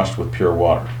bodies washed with pure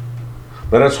water.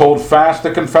 Let us hold fast the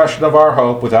confession of our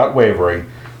hope without wavering,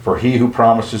 for he who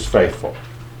promises faithful."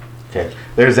 Okay,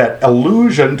 there's that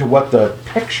allusion to what the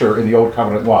picture in the Old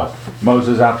Covenant was.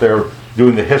 Moses out there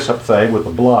doing the hyssop thing with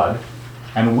the blood,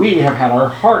 and we have had our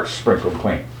hearts sprinkled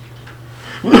clean.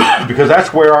 Because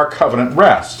that's where our covenant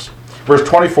rests. Verse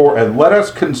 24, "And let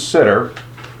us consider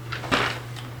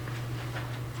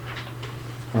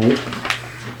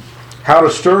how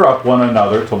to stir up one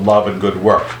another to love and good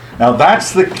works." Now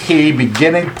that's the key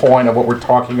beginning point of what we're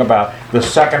talking about, the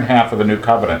second half of the new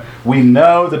covenant. We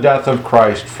know the death of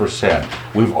Christ for sin.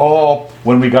 We've all,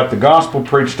 when we got the gospel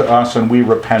preached to us and we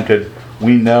repented,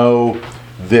 we know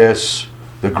this,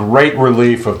 the great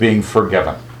relief of being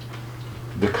forgiven.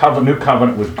 The new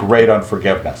covenant was great on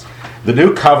forgiveness. The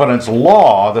new covenant's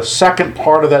law, the second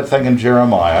part of that thing in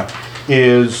Jeremiah,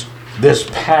 is this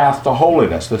path to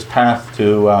holiness, this path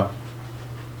to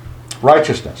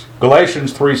righteousness.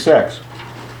 Galatians 3:6.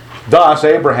 "Thus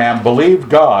Abraham believed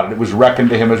God, and it was reckoned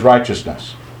to him as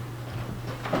righteousness."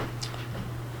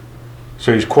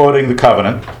 So he's quoting the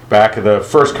covenant, back in the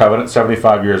first covenant,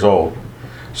 75 years old.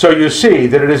 "So you see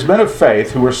that it is men of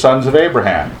faith who are sons of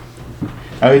Abraham."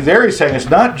 Now there he's saying it's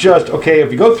not just, okay,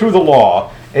 if you go through the law,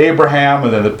 Abraham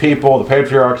and then the people, the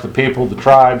patriarchs, the people, the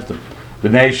tribes, the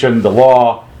nation, the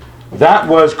law, that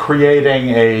was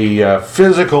creating a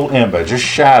physical image, a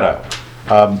shadow,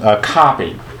 a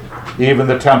copy. Even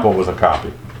the temple was a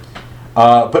copy.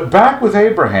 But back with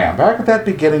Abraham, back at that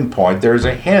beginning point, there's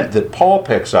a hint that Paul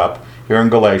picks up here in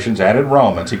Galatians and in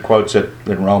Romans. He quotes it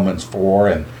in Romans 4,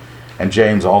 and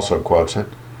James also quotes it.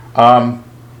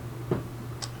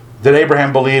 That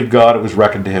Abraham believed God, it was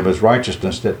reckoned to him as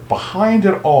righteousness. That behind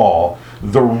it all,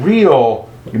 the real,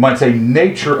 you might say,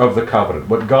 nature of the covenant,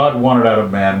 what God wanted out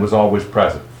of man, was always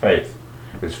present, faith.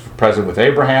 It was present with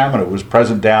Abraham, and it was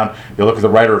present down, you look at the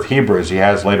writer of Hebrews, he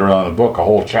has later on in the book a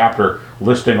whole chapter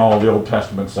listing all the Old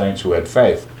Testament saints who had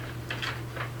faith.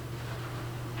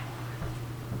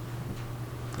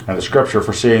 And the scripture,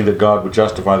 foreseeing that God would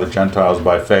justify the Gentiles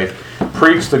by faith,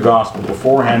 preached the gospel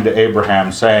beforehand to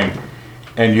Abraham, saying,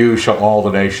 "And you shall all the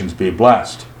nations be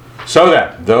blessed." So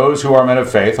that those who are men of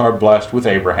faith are blessed with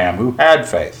Abraham, who had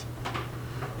faith.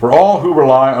 For all who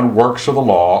rely on works of the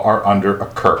law are under a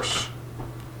curse.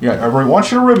 Yeah, I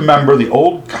want you to remember the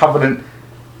Old Covenant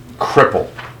cripple.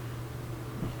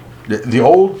 The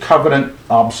Old Covenant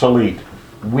obsolete,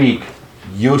 weak,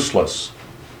 useless.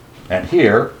 And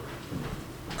here,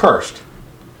 cursed.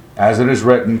 As it is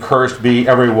written, "Cursed be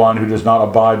everyone who does not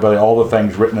abide by all the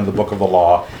things written in the book of the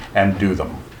law and do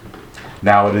them."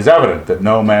 Now it is evident that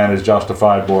no man is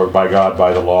justified by God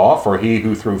by the law, for he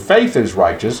who through faith is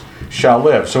righteous shall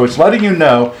live. So it's letting you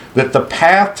know that the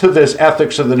path to this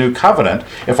ethics of the new covenant,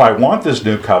 if I want this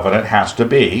new covenant, has to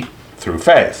be through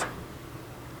faith.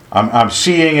 I'm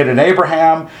seeing it in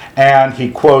Abraham, and he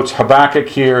quotes Habakkuk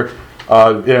here.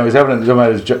 It's evident that no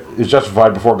man is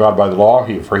justified before God by the law,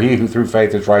 for he who through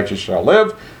faith is righteous shall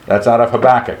live. That's out of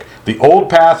Habakkuk. The old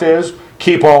path is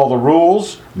keep all the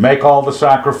rules, make all the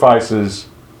sacrifices,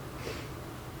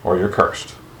 or you're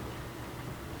cursed.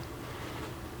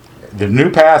 The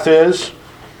new path is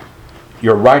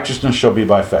your righteousness shall be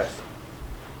by faith.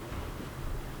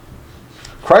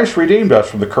 Christ redeemed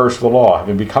us from the curse of the law,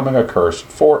 having becoming a curse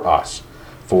for us.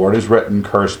 For it is written,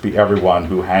 cursed be everyone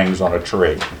who hangs on a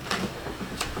tree.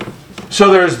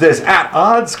 So there's this at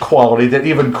odds quality that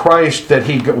even Christ, that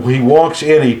he walks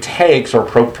in, he takes or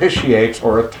propitiates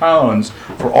or atones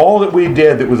for all that we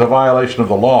did that was a violation of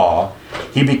the law.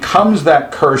 He becomes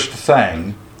that cursed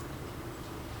thing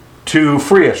to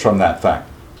free us from that thing.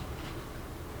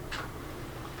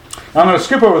 I'm going to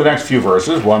skip over the next few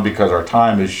verses, one because our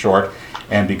time is short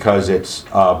and because it's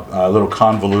a little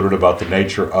convoluted about the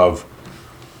nature of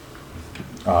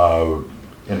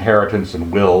inheritance and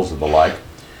wills and the like.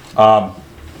 But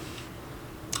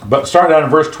starting out in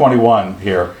verse 21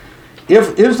 here.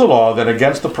 Is the law then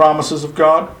against the promises of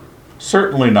God?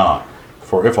 Certainly not.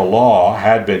 For if a law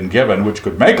had been given which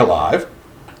could make alive,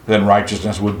 then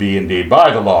righteousness would be indeed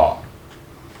by the law.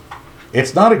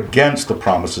 It's not against the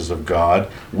promises of God.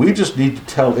 We just need to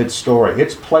tell its story.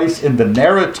 Its place in the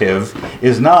narrative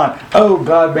is not, oh,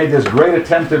 God made this great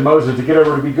attempt in Moses to get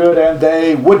everyone to be good, and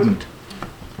they wouldn't.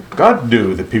 God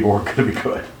knew that people weren't going to be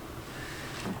good.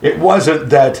 It wasn't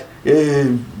that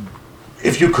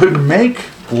if you could make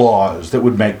laws that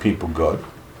would make people good,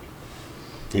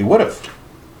 he would have.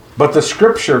 But the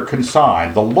scripture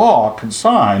consigned, the law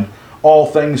consigned all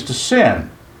things to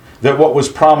sin, that what was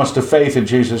promised to faith in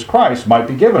Jesus Christ might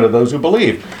be given to those who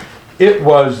believe. It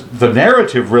was, the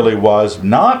narrative really was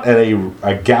not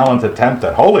a gallant attempt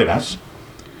at holiness.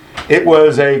 It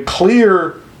was a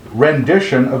clear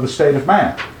rendition of the state of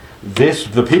man.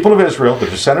 The people of Israel, the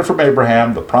descendant from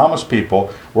Abraham, the promised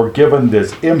people, were given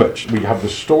this image. We have the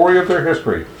story of their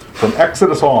history from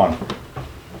Exodus on,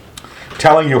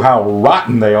 telling you how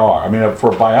rotten they are. I mean,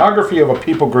 for a biography of a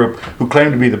people group who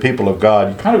claim to be the people of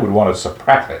God, you kind of would want to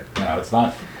suppress it.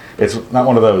 It's not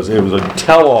one of those. It was a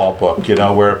tell-all book,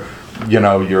 where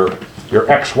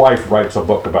your ex-wife writes a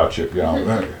book about you.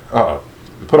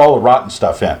 Put all the rotten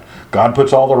stuff in. God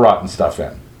puts all the rotten stuff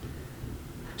in.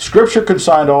 Scripture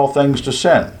consigned all things to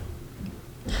sin.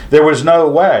 There was no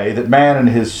way that man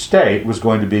in his state was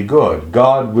going to be good.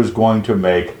 God was going to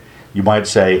make, you might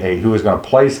say, who was going to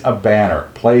place a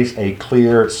banner, place a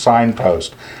clear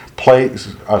signpost,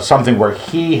 place something where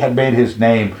he had made his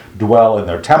name dwell in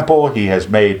their temple. He has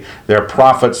made their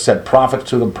prophets, sent prophets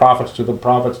to them, prophets to them,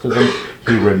 prophets to them.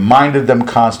 He reminded them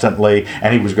constantly,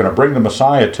 and he was going to bring the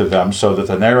Messiah to them so that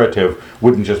the narrative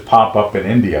wouldn't just pop up in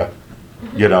India.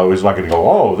 It was like to go,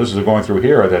 oh, this is going through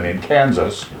here, then in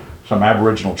Kansas, some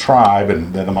Aboriginal tribe,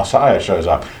 and then the Messiah shows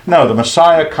up. No, the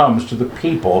Messiah comes to the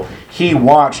people he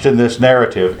watched in this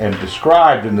narrative and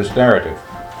described in this narrative.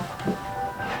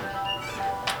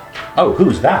 Oh,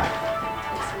 who's that?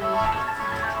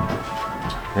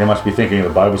 They must be thinking the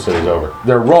Bible study's over.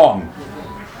 They're wrong.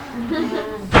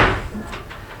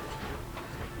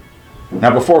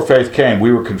 Now, before faith came,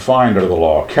 we were confined under the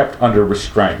law, kept under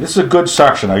restraint. This is a good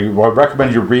section. I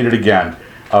recommend you read it again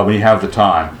when you have the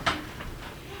time.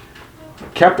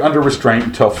 Kept under restraint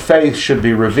until faith should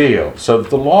be revealed. So that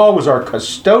the law was our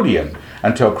custodian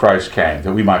until Christ came,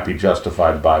 that we might be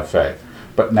justified by faith.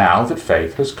 But now that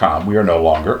faith has come, we are no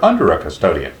longer under a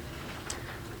custodian.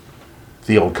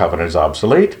 The old covenant is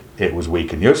obsolete. It was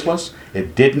weak and useless.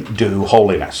 It didn't do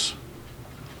holiness.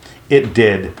 It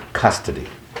did custody.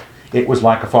 It was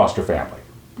like a foster family.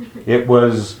 It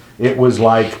was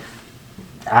like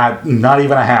not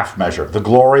even a half measure. The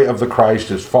glory of the Christ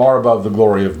is far above the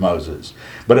glory of Moses.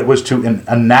 But it was to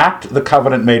enact the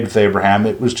covenant made with Abraham.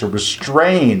 It was to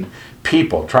restrain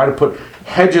people, try to put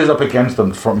hedges up against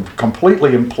them from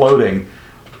completely imploding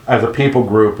as a people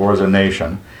group or as a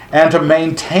nation, and to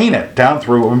maintain it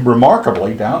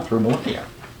remarkably down through millennia.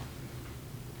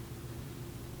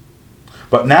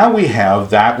 But now we have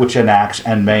that which enacts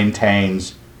and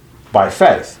maintains by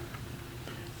faith.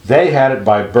 They had it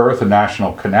by birth, a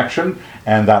national connection,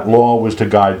 and that law was to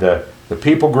guide the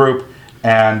people group,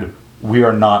 and we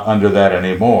are not under that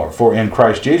anymore. For in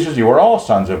Christ Jesus you are all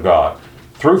sons of God,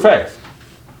 through faith.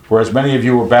 For as many of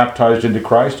you were baptized into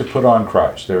Christ to put on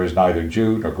Christ. There is neither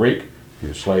Jew nor Greek,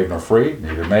 neither slave nor free,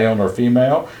 neither male nor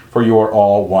female, for you are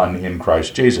all one in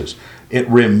Christ Jesus. It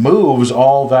removes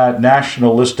all that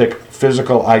nationalistic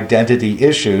physical identity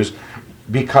issues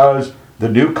because the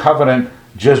new covenant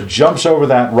just jumps over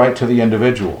that right to the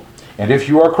individual. And if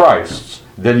you are Christ's,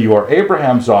 then you are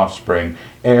Abraham's offspring,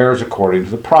 heirs according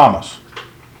to the promise.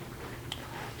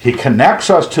 He connects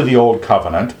us to the old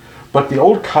covenant, but the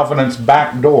old covenant's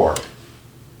back door.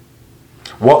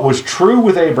 What was true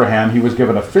with Abraham, he was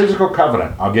given a physical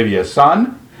covenant. I'll give you a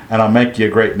son, and I'll make you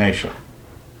a great nation.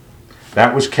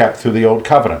 That was kept through the old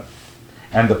covenant.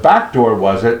 And the back door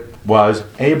was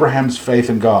Abraham's faith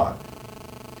in God.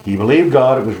 He believed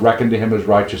God, it was reckoned to him as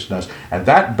righteousness. And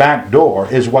that back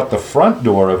door is what the front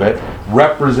door of it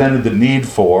represented the need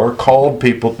for, called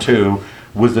people to,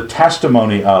 was the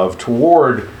testimony of,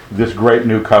 toward this great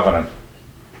new covenant.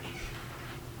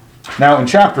 Now in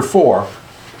chapter 4,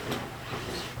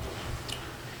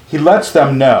 he lets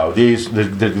them know,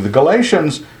 the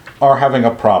Galatians are having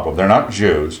a problem. They're not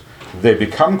Jews. They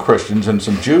become Christians, and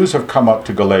some Jews have come up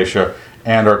to Galatia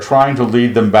and are trying to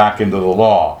lead them back into the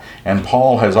law. And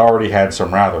Paul has already had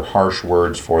some rather harsh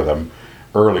words for them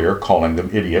earlier, calling them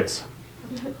idiots.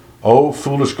 O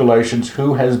foolish Galatians,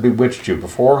 who has bewitched you,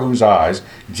 before whose eyes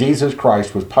Jesus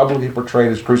Christ was publicly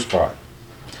portrayed as crucified?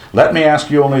 Let me ask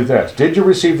you only this. Did you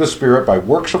receive the Spirit by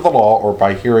works of the law or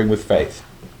by hearing with faith?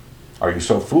 Are you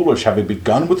so foolish, having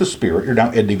begun with the Spirit, you're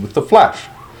now ending with the flesh?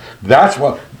 That's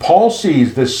what Paul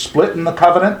sees, this split in the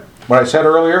covenant. What I said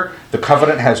earlier, the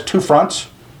covenant has two fronts.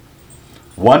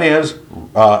 One is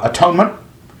atonement,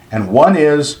 and one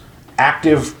is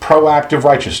active, proactive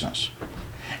righteousness.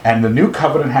 And the new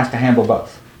covenant has to handle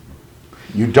both.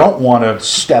 You don't want to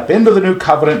step into the new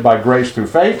covenant by grace through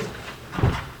faith,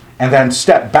 and then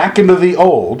step back into the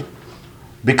old,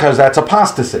 because that's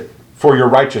apostasy for your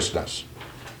righteousness.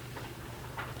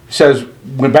 He says,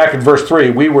 back in verse 3,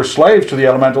 we were slaves to the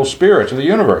elemental spirits of the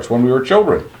universe when we were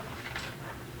children.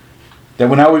 That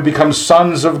now we become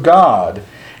sons of God.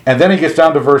 And then he gets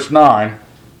down to verse 9.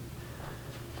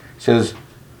 He says,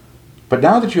 but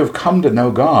now that you have come to know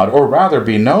God, or rather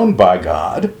be known by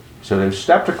God, so they've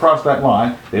stepped across that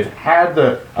line, they've had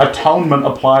the atonement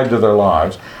applied to their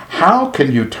lives, how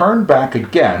can you turn back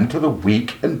again to the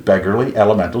weak and beggarly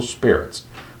elemental spirits,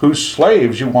 whose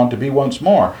slaves you want to be once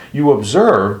more? You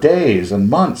observe days and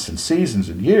months and seasons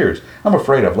and years. I'm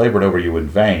afraid I've labored over you in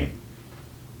vain.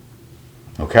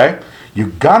 Okay?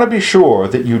 You've got to be sure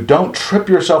that you don't trip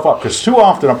yourself up, because too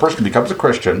often a person becomes a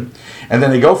Christian and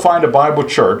then they go find a Bible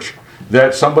church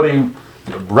that somebody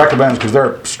recommends because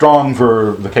they're strong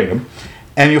for the kingdom,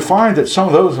 and you find that some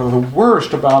of those are the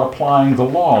worst about applying the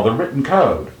law, the written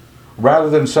code, rather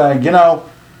than saying,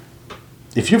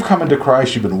 if you've come into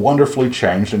Christ, you've been wonderfully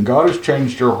changed, and God has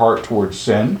changed your heart towards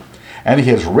sin, and He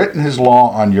has written His law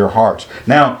on your hearts.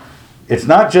 Now, it's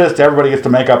not just everybody gets to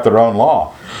make up their own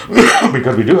law,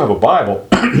 because we do have a Bible,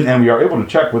 and we are able to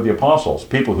check with the apostles,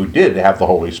 people who did have the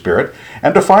Holy Spirit,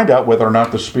 and to find out whether or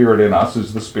not the Spirit in us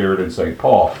is the Spirit in St.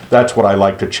 Paul. That's what I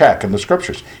like to check in the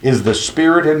Scriptures. Is the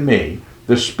Spirit in me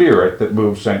the Spirit that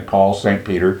moves St. Paul, St.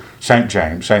 Peter, St.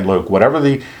 James, St. Luke, whatever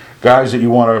the guys that you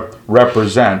want to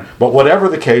represent? But whatever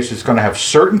the case, it's going to have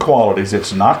certain qualities.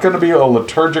 It's not going to be a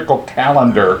liturgical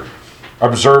calendar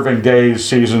observing days,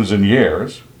 seasons, and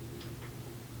years.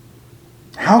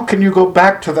 How can you go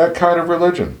back to that kind of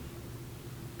religion?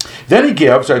 Then he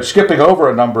gives, skipping over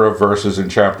a number of verses in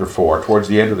chapter 4, towards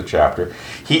the end of the chapter,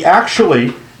 he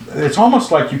actually, it's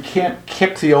almost like you can't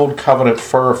kick the old covenant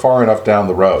far enough down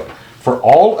the road. For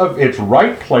all of its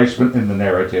right placement in the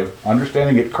narrative,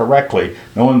 understanding it correctly,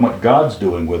 knowing what God's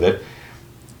doing with it,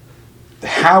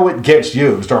 how it gets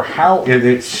used, or how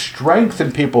its strength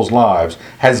in people's lives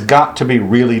has got to be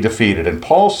really defeated. And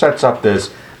Paul sets up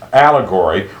this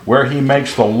allegory where he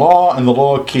makes the law and the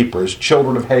law keepers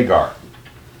children of Hagar.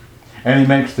 And he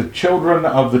makes the children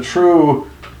of the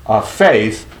true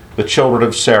faith the children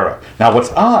of Sarah. Now what's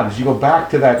odd is you go back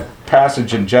to that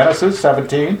passage in Genesis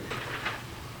 17,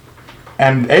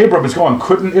 and Abram is going,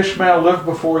 couldn't Ishmael live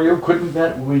before you?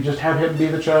 Couldn't we just have him be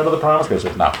the child of the promise? He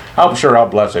says, no, I'm sure I'll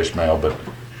bless Ishmael,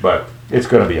 but it's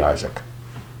going to be Isaac.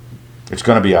 It's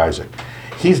going to be Isaac.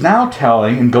 He's now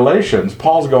telling, in Galatians,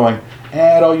 Paul's going,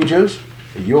 and all you Jews,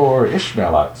 you're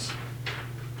Ishmaelites.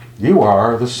 You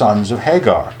are the sons of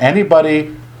Hagar.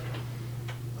 Anybody,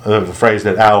 the phrase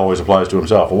that Al always applies to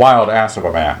himself, a wild ass of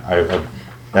a man.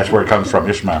 That's where it comes from,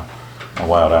 Ishmael. A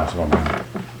wild ass of a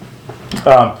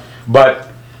man. But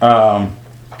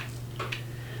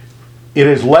it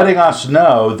is letting us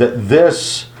know that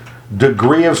this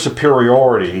degree of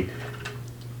superiority,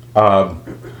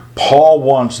 Paul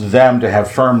wants them to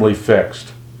have firmly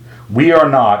fixed. We are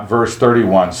not, verse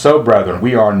 31, so brethren,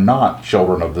 we are not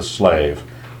children of the slave,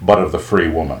 but of the free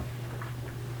woman.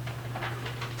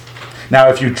 Now,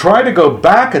 if you try to go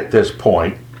back at this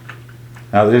point,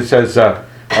 now it says,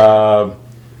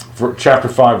 for chapter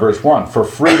 5, verse 1, for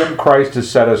freedom Christ has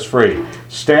set us free.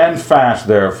 Stand fast,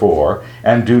 therefore,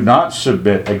 and do not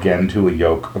submit again to a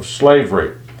yoke of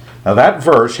slavery. Now that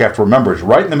verse, you have to remember, is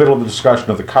right in the middle of the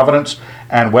discussion of the covenants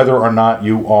and whether or not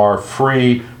you are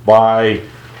free by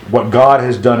what God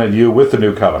has done in you with the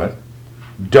new covenant.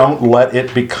 Don't let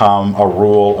it become a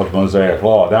rule of Mosaic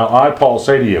law. Now I, Paul,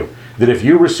 say to you that if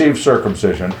you receive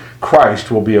circumcision,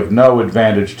 Christ will be of no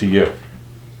advantage to you.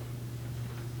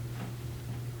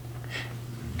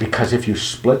 Because if you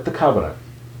split the covenant,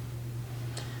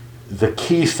 the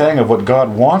key thing of what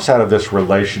God wants out of this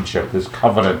relationship, this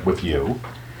covenant with you,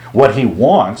 what he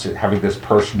wants, having this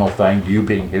personal thing, you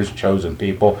being his chosen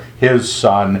people, his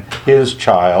son, his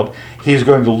child, he's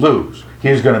going to lose.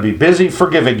 He's going to be busy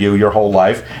forgiving you your whole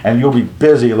life, and you'll be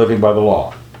busy living by the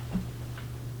law.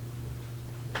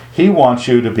 He wants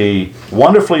you to be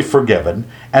wonderfully forgiven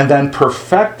and then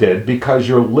perfected because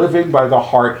you're living by the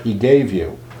heart he gave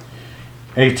you.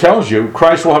 And he tells you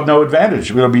Christ will have no advantage.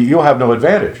 You'll have no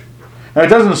advantage. Now, it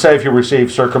doesn't say if you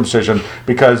receive circumcision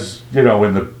because, in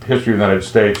the history of the United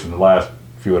States in the last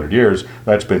few hundred years,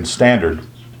 that's been standard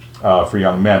for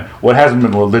young men. Well, it hasn't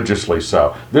been religiously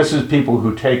so. This is people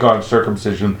who take on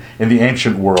circumcision in the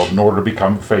ancient world in order to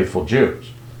become faithful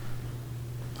Jews.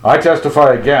 I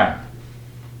testify again,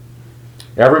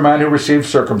 every man who receives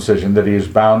circumcision, that he is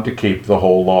bound to keep the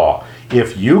whole law.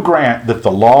 If you grant that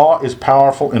the law is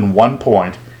powerful in one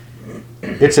point,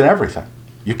 it's in everything.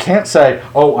 You can't say,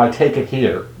 oh, I take it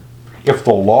here. If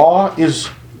the law is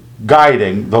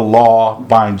guiding, the law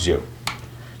binds you.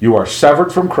 You are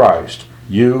severed from Christ.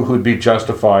 You who'd be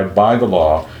justified by the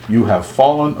law, you have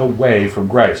fallen away from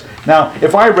grace. Now,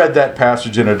 if I read that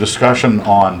passage in a discussion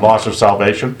on loss of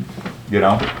salvation,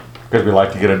 because we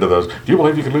like to get into those. Do you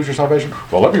believe you can lose your salvation?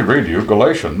 Well, let me read you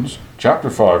Galatians chapter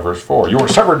 5, verse 4. You are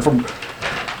severed from...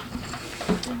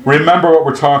 Remember what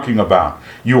we're talking about.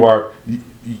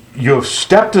 You have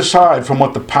stepped aside from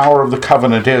what the power of the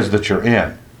covenant is that you're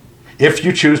in. If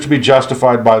you choose to be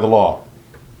justified by the law.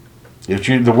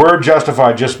 The word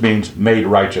justified just means made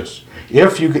righteous.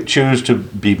 If you choose to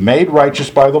be made righteous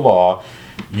by the law,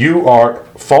 you are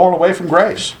fallen away from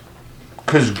grace.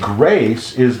 Because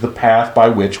grace is the path by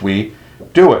which we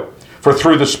do it. For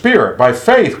through the Spirit, by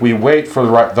faith, we wait for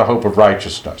the hope of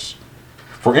righteousness.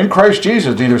 For in Christ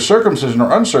Jesus, neither circumcision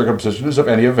nor uncircumcision is of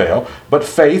any avail, but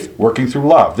faith working through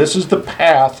love. This is the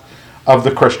path of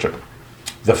the Christian.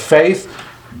 The faith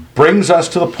brings us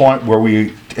to the point where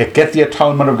we get the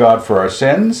atonement of God for our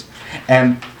sins,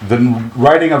 and the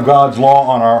writing of God's law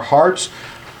on our hearts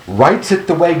writes it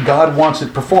the way God wants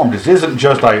it performed. It isn't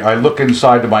just I look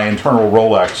inside to my internal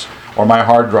Rolex or my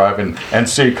hard drive and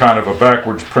see kind of a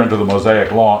backwards print of the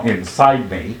Mosaic law inside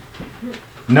me.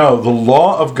 No, the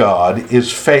law of God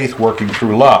is faith working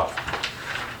through love.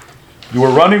 You were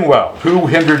running well. Who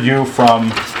hindered you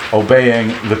from obeying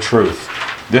the truth?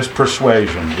 This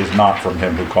persuasion is not from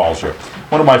him who calls you.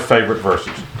 One of my favorite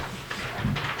verses.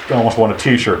 I almost want a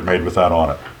t-shirt made with that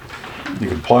on it. You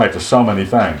can apply it to so many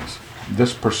things.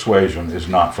 This persuasion is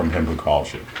not from him who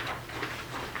calls you.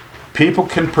 People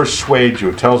can persuade you.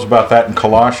 It tells about that in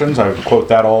Colossians. I quote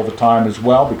that all the time as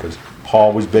well because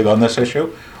Paul was big on this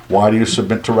issue. Why do you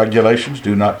submit to regulations?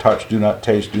 Do not touch, do not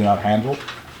taste, do not handle.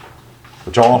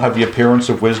 Which all have the appearance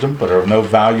of wisdom, but are of no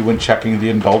value in checking the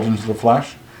indulgence of the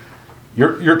flesh.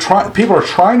 People are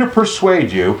trying to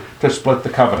persuade you to split the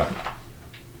covenant.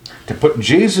 To put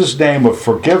Jesus' name of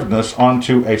forgiveness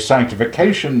onto a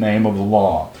sanctification name of the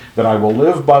law. That I will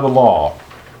live by the law.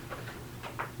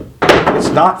 It's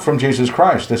not from Jesus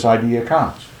Christ this idea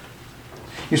comes.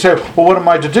 You say, well, what am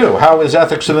I to do? How is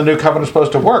ethics in the new covenant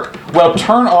supposed to work? Well,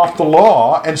 turn off the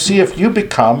law and see if you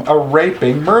become a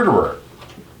raping murderer.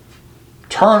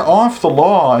 Turn off the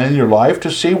law in your life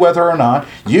to see whether or not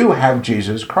you have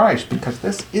Jesus Christ, because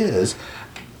this is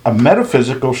a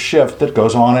metaphysical shift that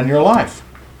goes on in your life.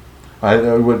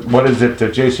 What is it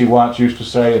that J.C. Watts used to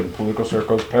say in political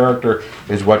circles? Character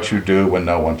is what you do when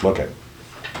no one's looking.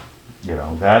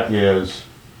 That is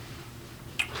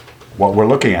what we're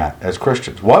looking at as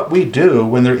Christians. What we do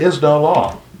when there is no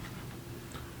law.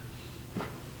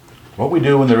 What we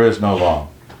do when there is no law.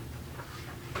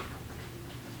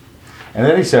 And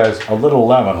then he says, a little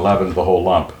leaven leavens the whole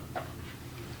lump.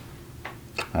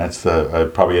 That's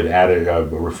probably had added,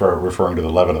 referring to the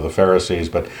leaven of the Pharisees,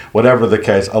 but whatever the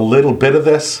case, a little bit of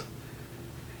this,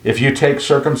 If you take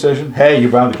circumcision, hey,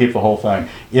 you're bound to keep the whole thing.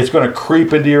 It's going to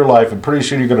creep into your life, and pretty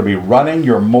soon you're going to be running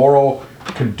your moral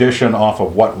condition off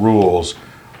of what rules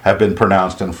have been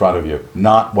pronounced in front of you,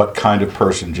 not what kind of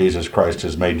person Jesus Christ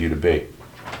has made you to be.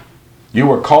 You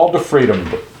were called to freedom,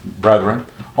 brethren.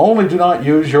 Only do not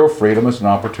use your freedom as an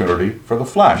opportunity for the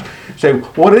flesh. Say,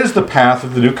 what is the path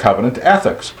of the new covenant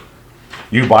ethics?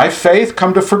 You by faith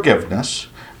come to forgiveness,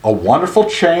 a wonderful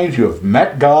change. You have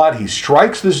met God. He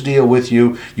strikes this deal with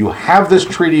you. You have this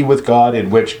treaty with God in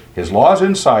which His law is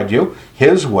inside you,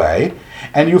 His way,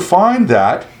 and you find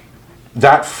that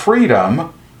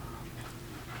freedom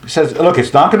says, look,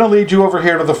 it's not going to lead you over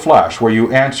here to the flesh where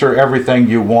you answer everything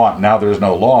you want. Now there's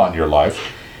no law in your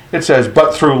life. It says,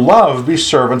 but through love be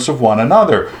servants of one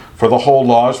another. For the whole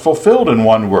law is fulfilled in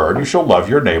one word. You shall love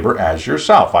your neighbor as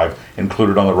yourself. I've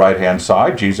included on the right-hand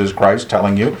side Jesus Christ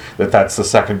telling you that that's the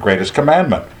second greatest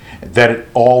commandment. That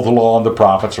all the law and the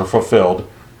prophets are fulfilled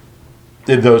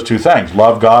in those two things.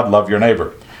 Love God, love your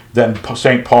neighbor. Then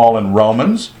St. Paul in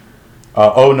Romans,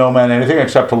 owe no man anything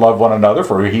except to love one another,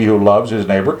 for he who loves his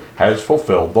neighbor has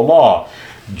fulfilled the law.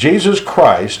 Jesus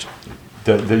Christ,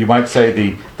 you might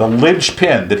say the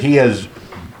linchpin that He has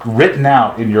written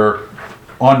out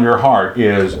on your heart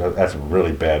is, that's a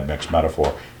really bad mixed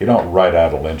metaphor. You don't write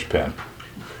out a linchpin,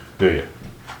 do you?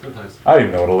 Sometimes. I don't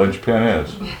even know what a linchpin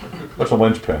is. What's a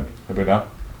linchpin? Anybody know?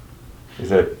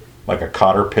 Is it like a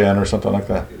cotter pin or something like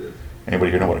that? It is.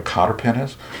 Anybody here know what a cotter pin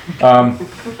is?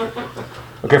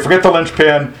 Okay, forget the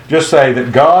linchpin. Just say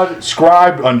that God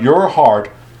scribed on your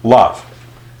heart love.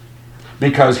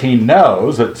 Because He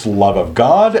knows that it's love of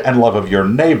God and love of your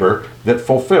neighbor that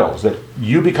fulfills, that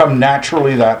you become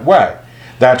naturally that way.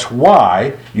 That's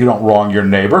why you don't wrong your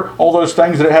neighbor. All those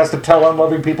things that it has to tell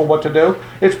unloving people what to do,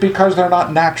 it's because they're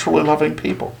not naturally loving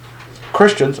people.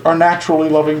 Christians are naturally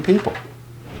loving people.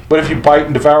 But if you bite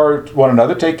and devour one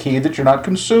another, take heed that you're not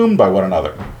consumed by one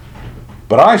another.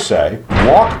 But I say,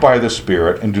 walk by the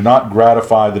Spirit and do not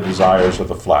gratify the desires of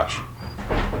the flesh.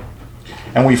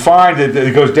 And we find that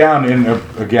it goes down in,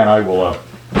 again, I will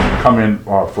come in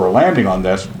for a landing on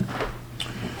this.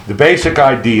 The basic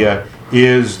idea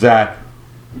is that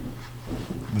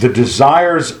the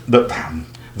desires,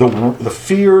 the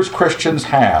fears Christians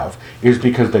have is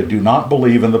because they do not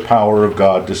believe in the power of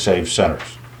God to save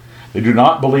sinners. They do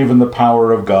not believe in the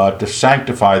power of God to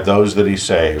sanctify those that He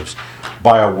saves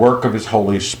by a work of His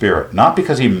Holy Spirit. Not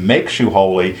because He makes you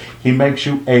holy, He makes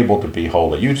you able to be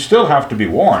holy. You still have to be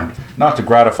warned not to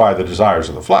gratify the desires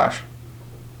of the flesh.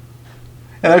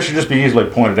 And that should just be easily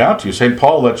pointed out to you. St.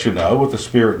 Paul lets you know what the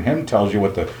Spirit in Him tells you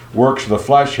what the works of the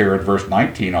flesh here in verse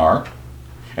 19 are.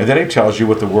 And then he tells you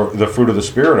what the fruit of the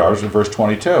Spirit are in verse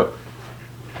 22.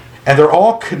 And they're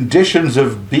all conditions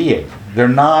of being. They're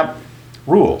not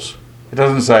rules. It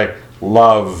doesn't say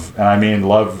love, and I mean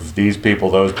love these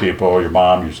people, those people, your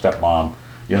mom, your stepmom.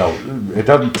 You know, it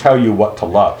doesn't tell you what to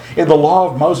love. In the law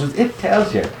of Moses, it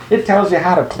tells you. It tells you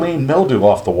how to clean mildew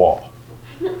off the wall.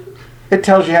 It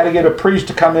tells you how to get a priest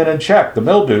to come in and check the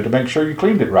mildew to make sure you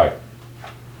cleaned it right.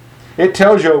 It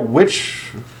tells you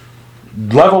which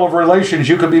level of relations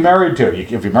you could be married to.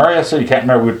 If you marry us, you can't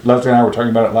marry. Leslie and I were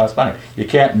talking about it last night. You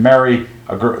can't marry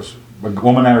a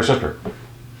woman and her sister.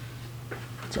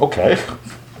 It's okay,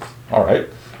 all right.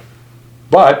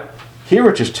 But here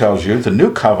it just tells you the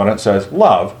new covenant says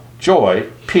love, joy,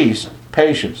 peace,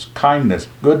 patience, kindness,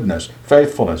 goodness,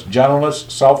 faithfulness, gentleness,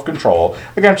 self-control.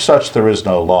 Against such there is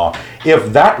no law.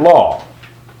 If that law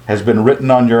has been written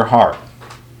on your heart,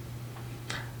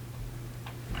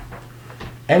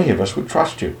 any of us would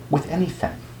trust you with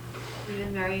anything.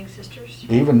 Even marrying sisters?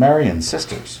 Even marrying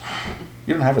sisters.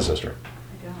 You don't have a sister.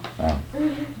 I don't.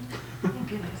 No. Thank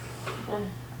goodness.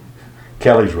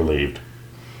 Kelly's relieved.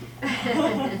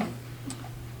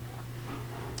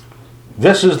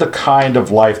 This is the kind of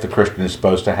life the Christian is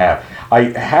supposed to have.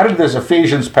 I added this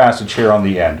Ephesians passage here on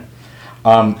the end.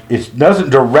 It doesn't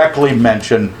directly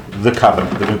mention the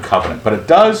covenant, the new covenant, but it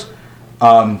does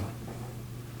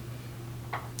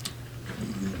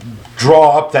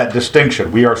draw up that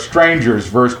distinction. We are strangers,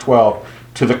 verse 12,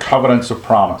 to the covenants of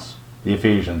promise, the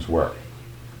Ephesians were.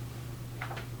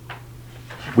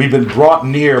 We've been brought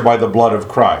near by the blood of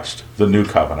Christ, the new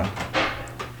covenant.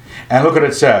 And look what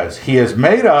it says. He has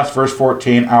made us, verse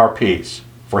 14, our peace.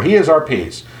 For He is our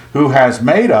peace, who has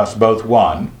made us both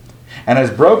one, and has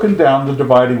broken down the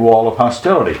dividing wall of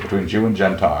hostility between Jew and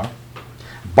Gentile,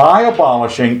 by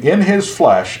abolishing in His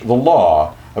flesh the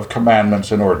law of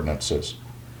commandments and ordinances,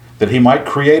 that He might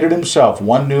create in Himself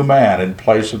one new man in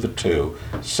place of the two,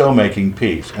 so making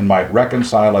peace, and might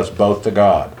reconcile us both to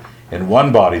God in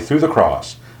one body through the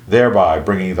cross, thereby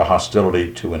bringing the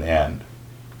hostility to an end.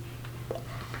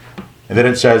 And then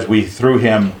it says, through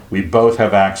him, we both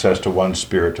have access to one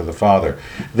Spirit, to the Father.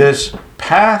 This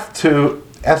path to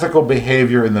ethical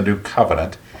behavior in the New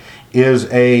Covenant is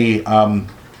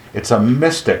it's a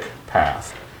mystic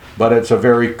path, but it's a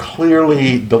very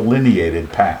clearly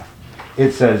delineated path.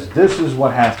 It says this is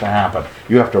what has to happen.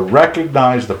 You have to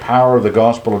recognize the power of the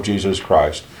gospel of Jesus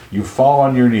Christ. You fall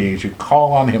on your knees, you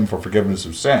call on him for forgiveness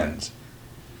of sins,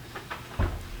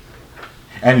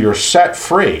 and you're set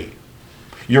free.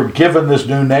 You're given this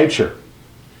new nature.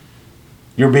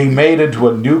 You're being made into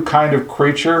a new kind of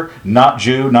creature, not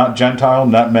Jew, not Gentile,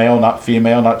 not male, not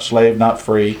female, not slave, not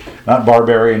free, not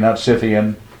barbarian, not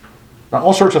Scythian.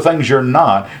 All sorts of things you're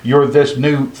not. You're this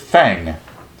new thing,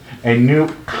 a new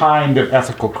kind of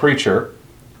ethical creature.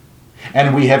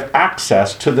 And we have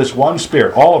access to this one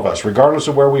Spirit, all of us, regardless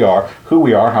of where we are, who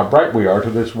we are, how bright we are, to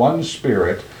this one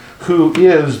Spirit who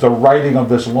is the writing of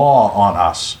this law on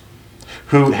us,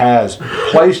 who has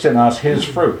placed in us his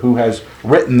fruit, who has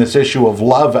written this issue of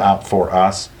love out for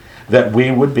us, that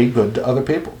we would be good to other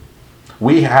people.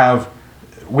 We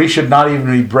should not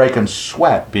even be breaking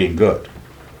sweat being good.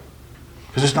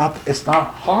 Because it's not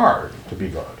hard to be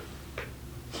good.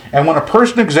 And when a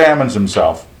person examines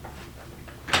himself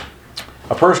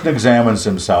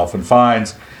and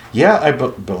finds, yeah, I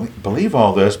believe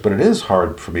all this, but it is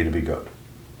hard for me to be good,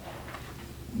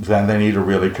 then they need to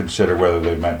really consider whether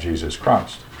they've met Jesus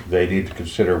Christ. They need to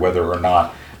consider whether or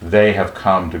not they have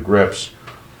come to grips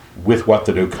with what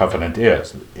the new covenant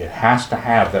is. It has to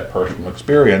have that personal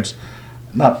experience.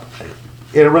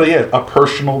 It really is a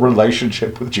personal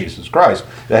relationship with Jesus Christ.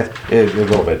 That is a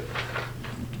little bit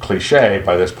cliche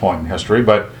by this point in history,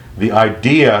 but the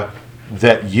idea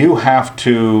that you have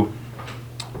to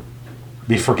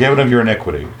be forgiven of your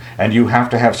iniquity and you have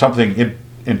to have something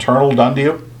internal done to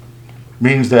you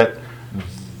means that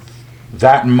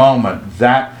moment,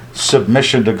 that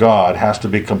submission to God has to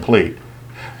be complete.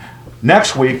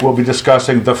 Next week we'll be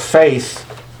discussing the faith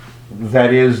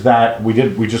that is that we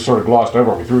just sort of glossed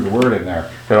over. We threw the word in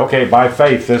there. Said, okay, by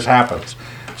faith this happens.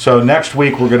 So next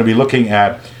week we're going to be looking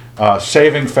at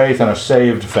saving faith and a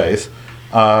saved faith,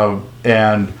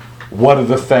 and what are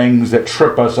the things that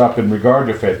trip us up in regard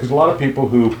to faith? Because a lot of people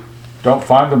who don't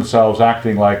find themselves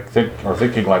acting like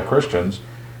thinking like Christians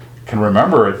can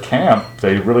remember at camp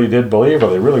they really did believe, or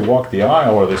they really walked the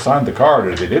aisle, or they signed the card,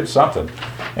 or they did something,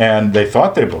 and they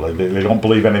thought they believed. They don't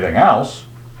believe anything else.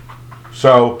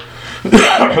 So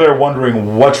they're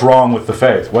wondering what's wrong with the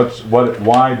faith.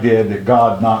 Why did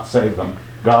God not save them?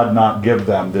 God not give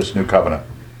them this new covenant?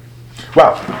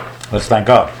 Well, let's thank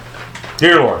God.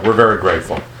 Dear Lord, we're very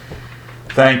grateful.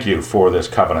 Thank you for this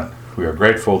covenant. We are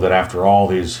grateful that after all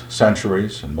these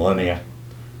centuries and millennia,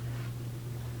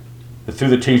 that through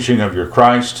the teaching of your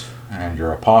Christ and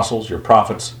your apostles, your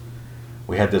prophets,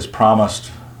 we had this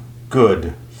promised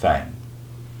good thing.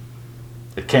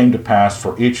 It came to pass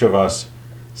for each of us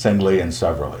singly and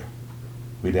severally.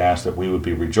 We'd ask that we would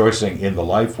be rejoicing in the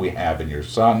life we have in your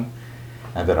Son,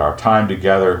 and that our time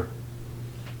together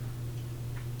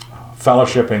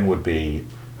fellowshipping would be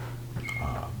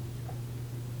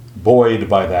buoyed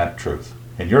by that truth.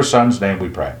 In your Son's name we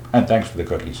pray. And thanks for the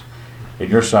cookies.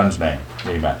 In your Son's name,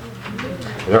 amen.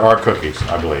 There are cookies,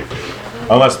 I believe.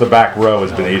 Unless the back row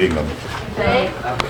has been eating them.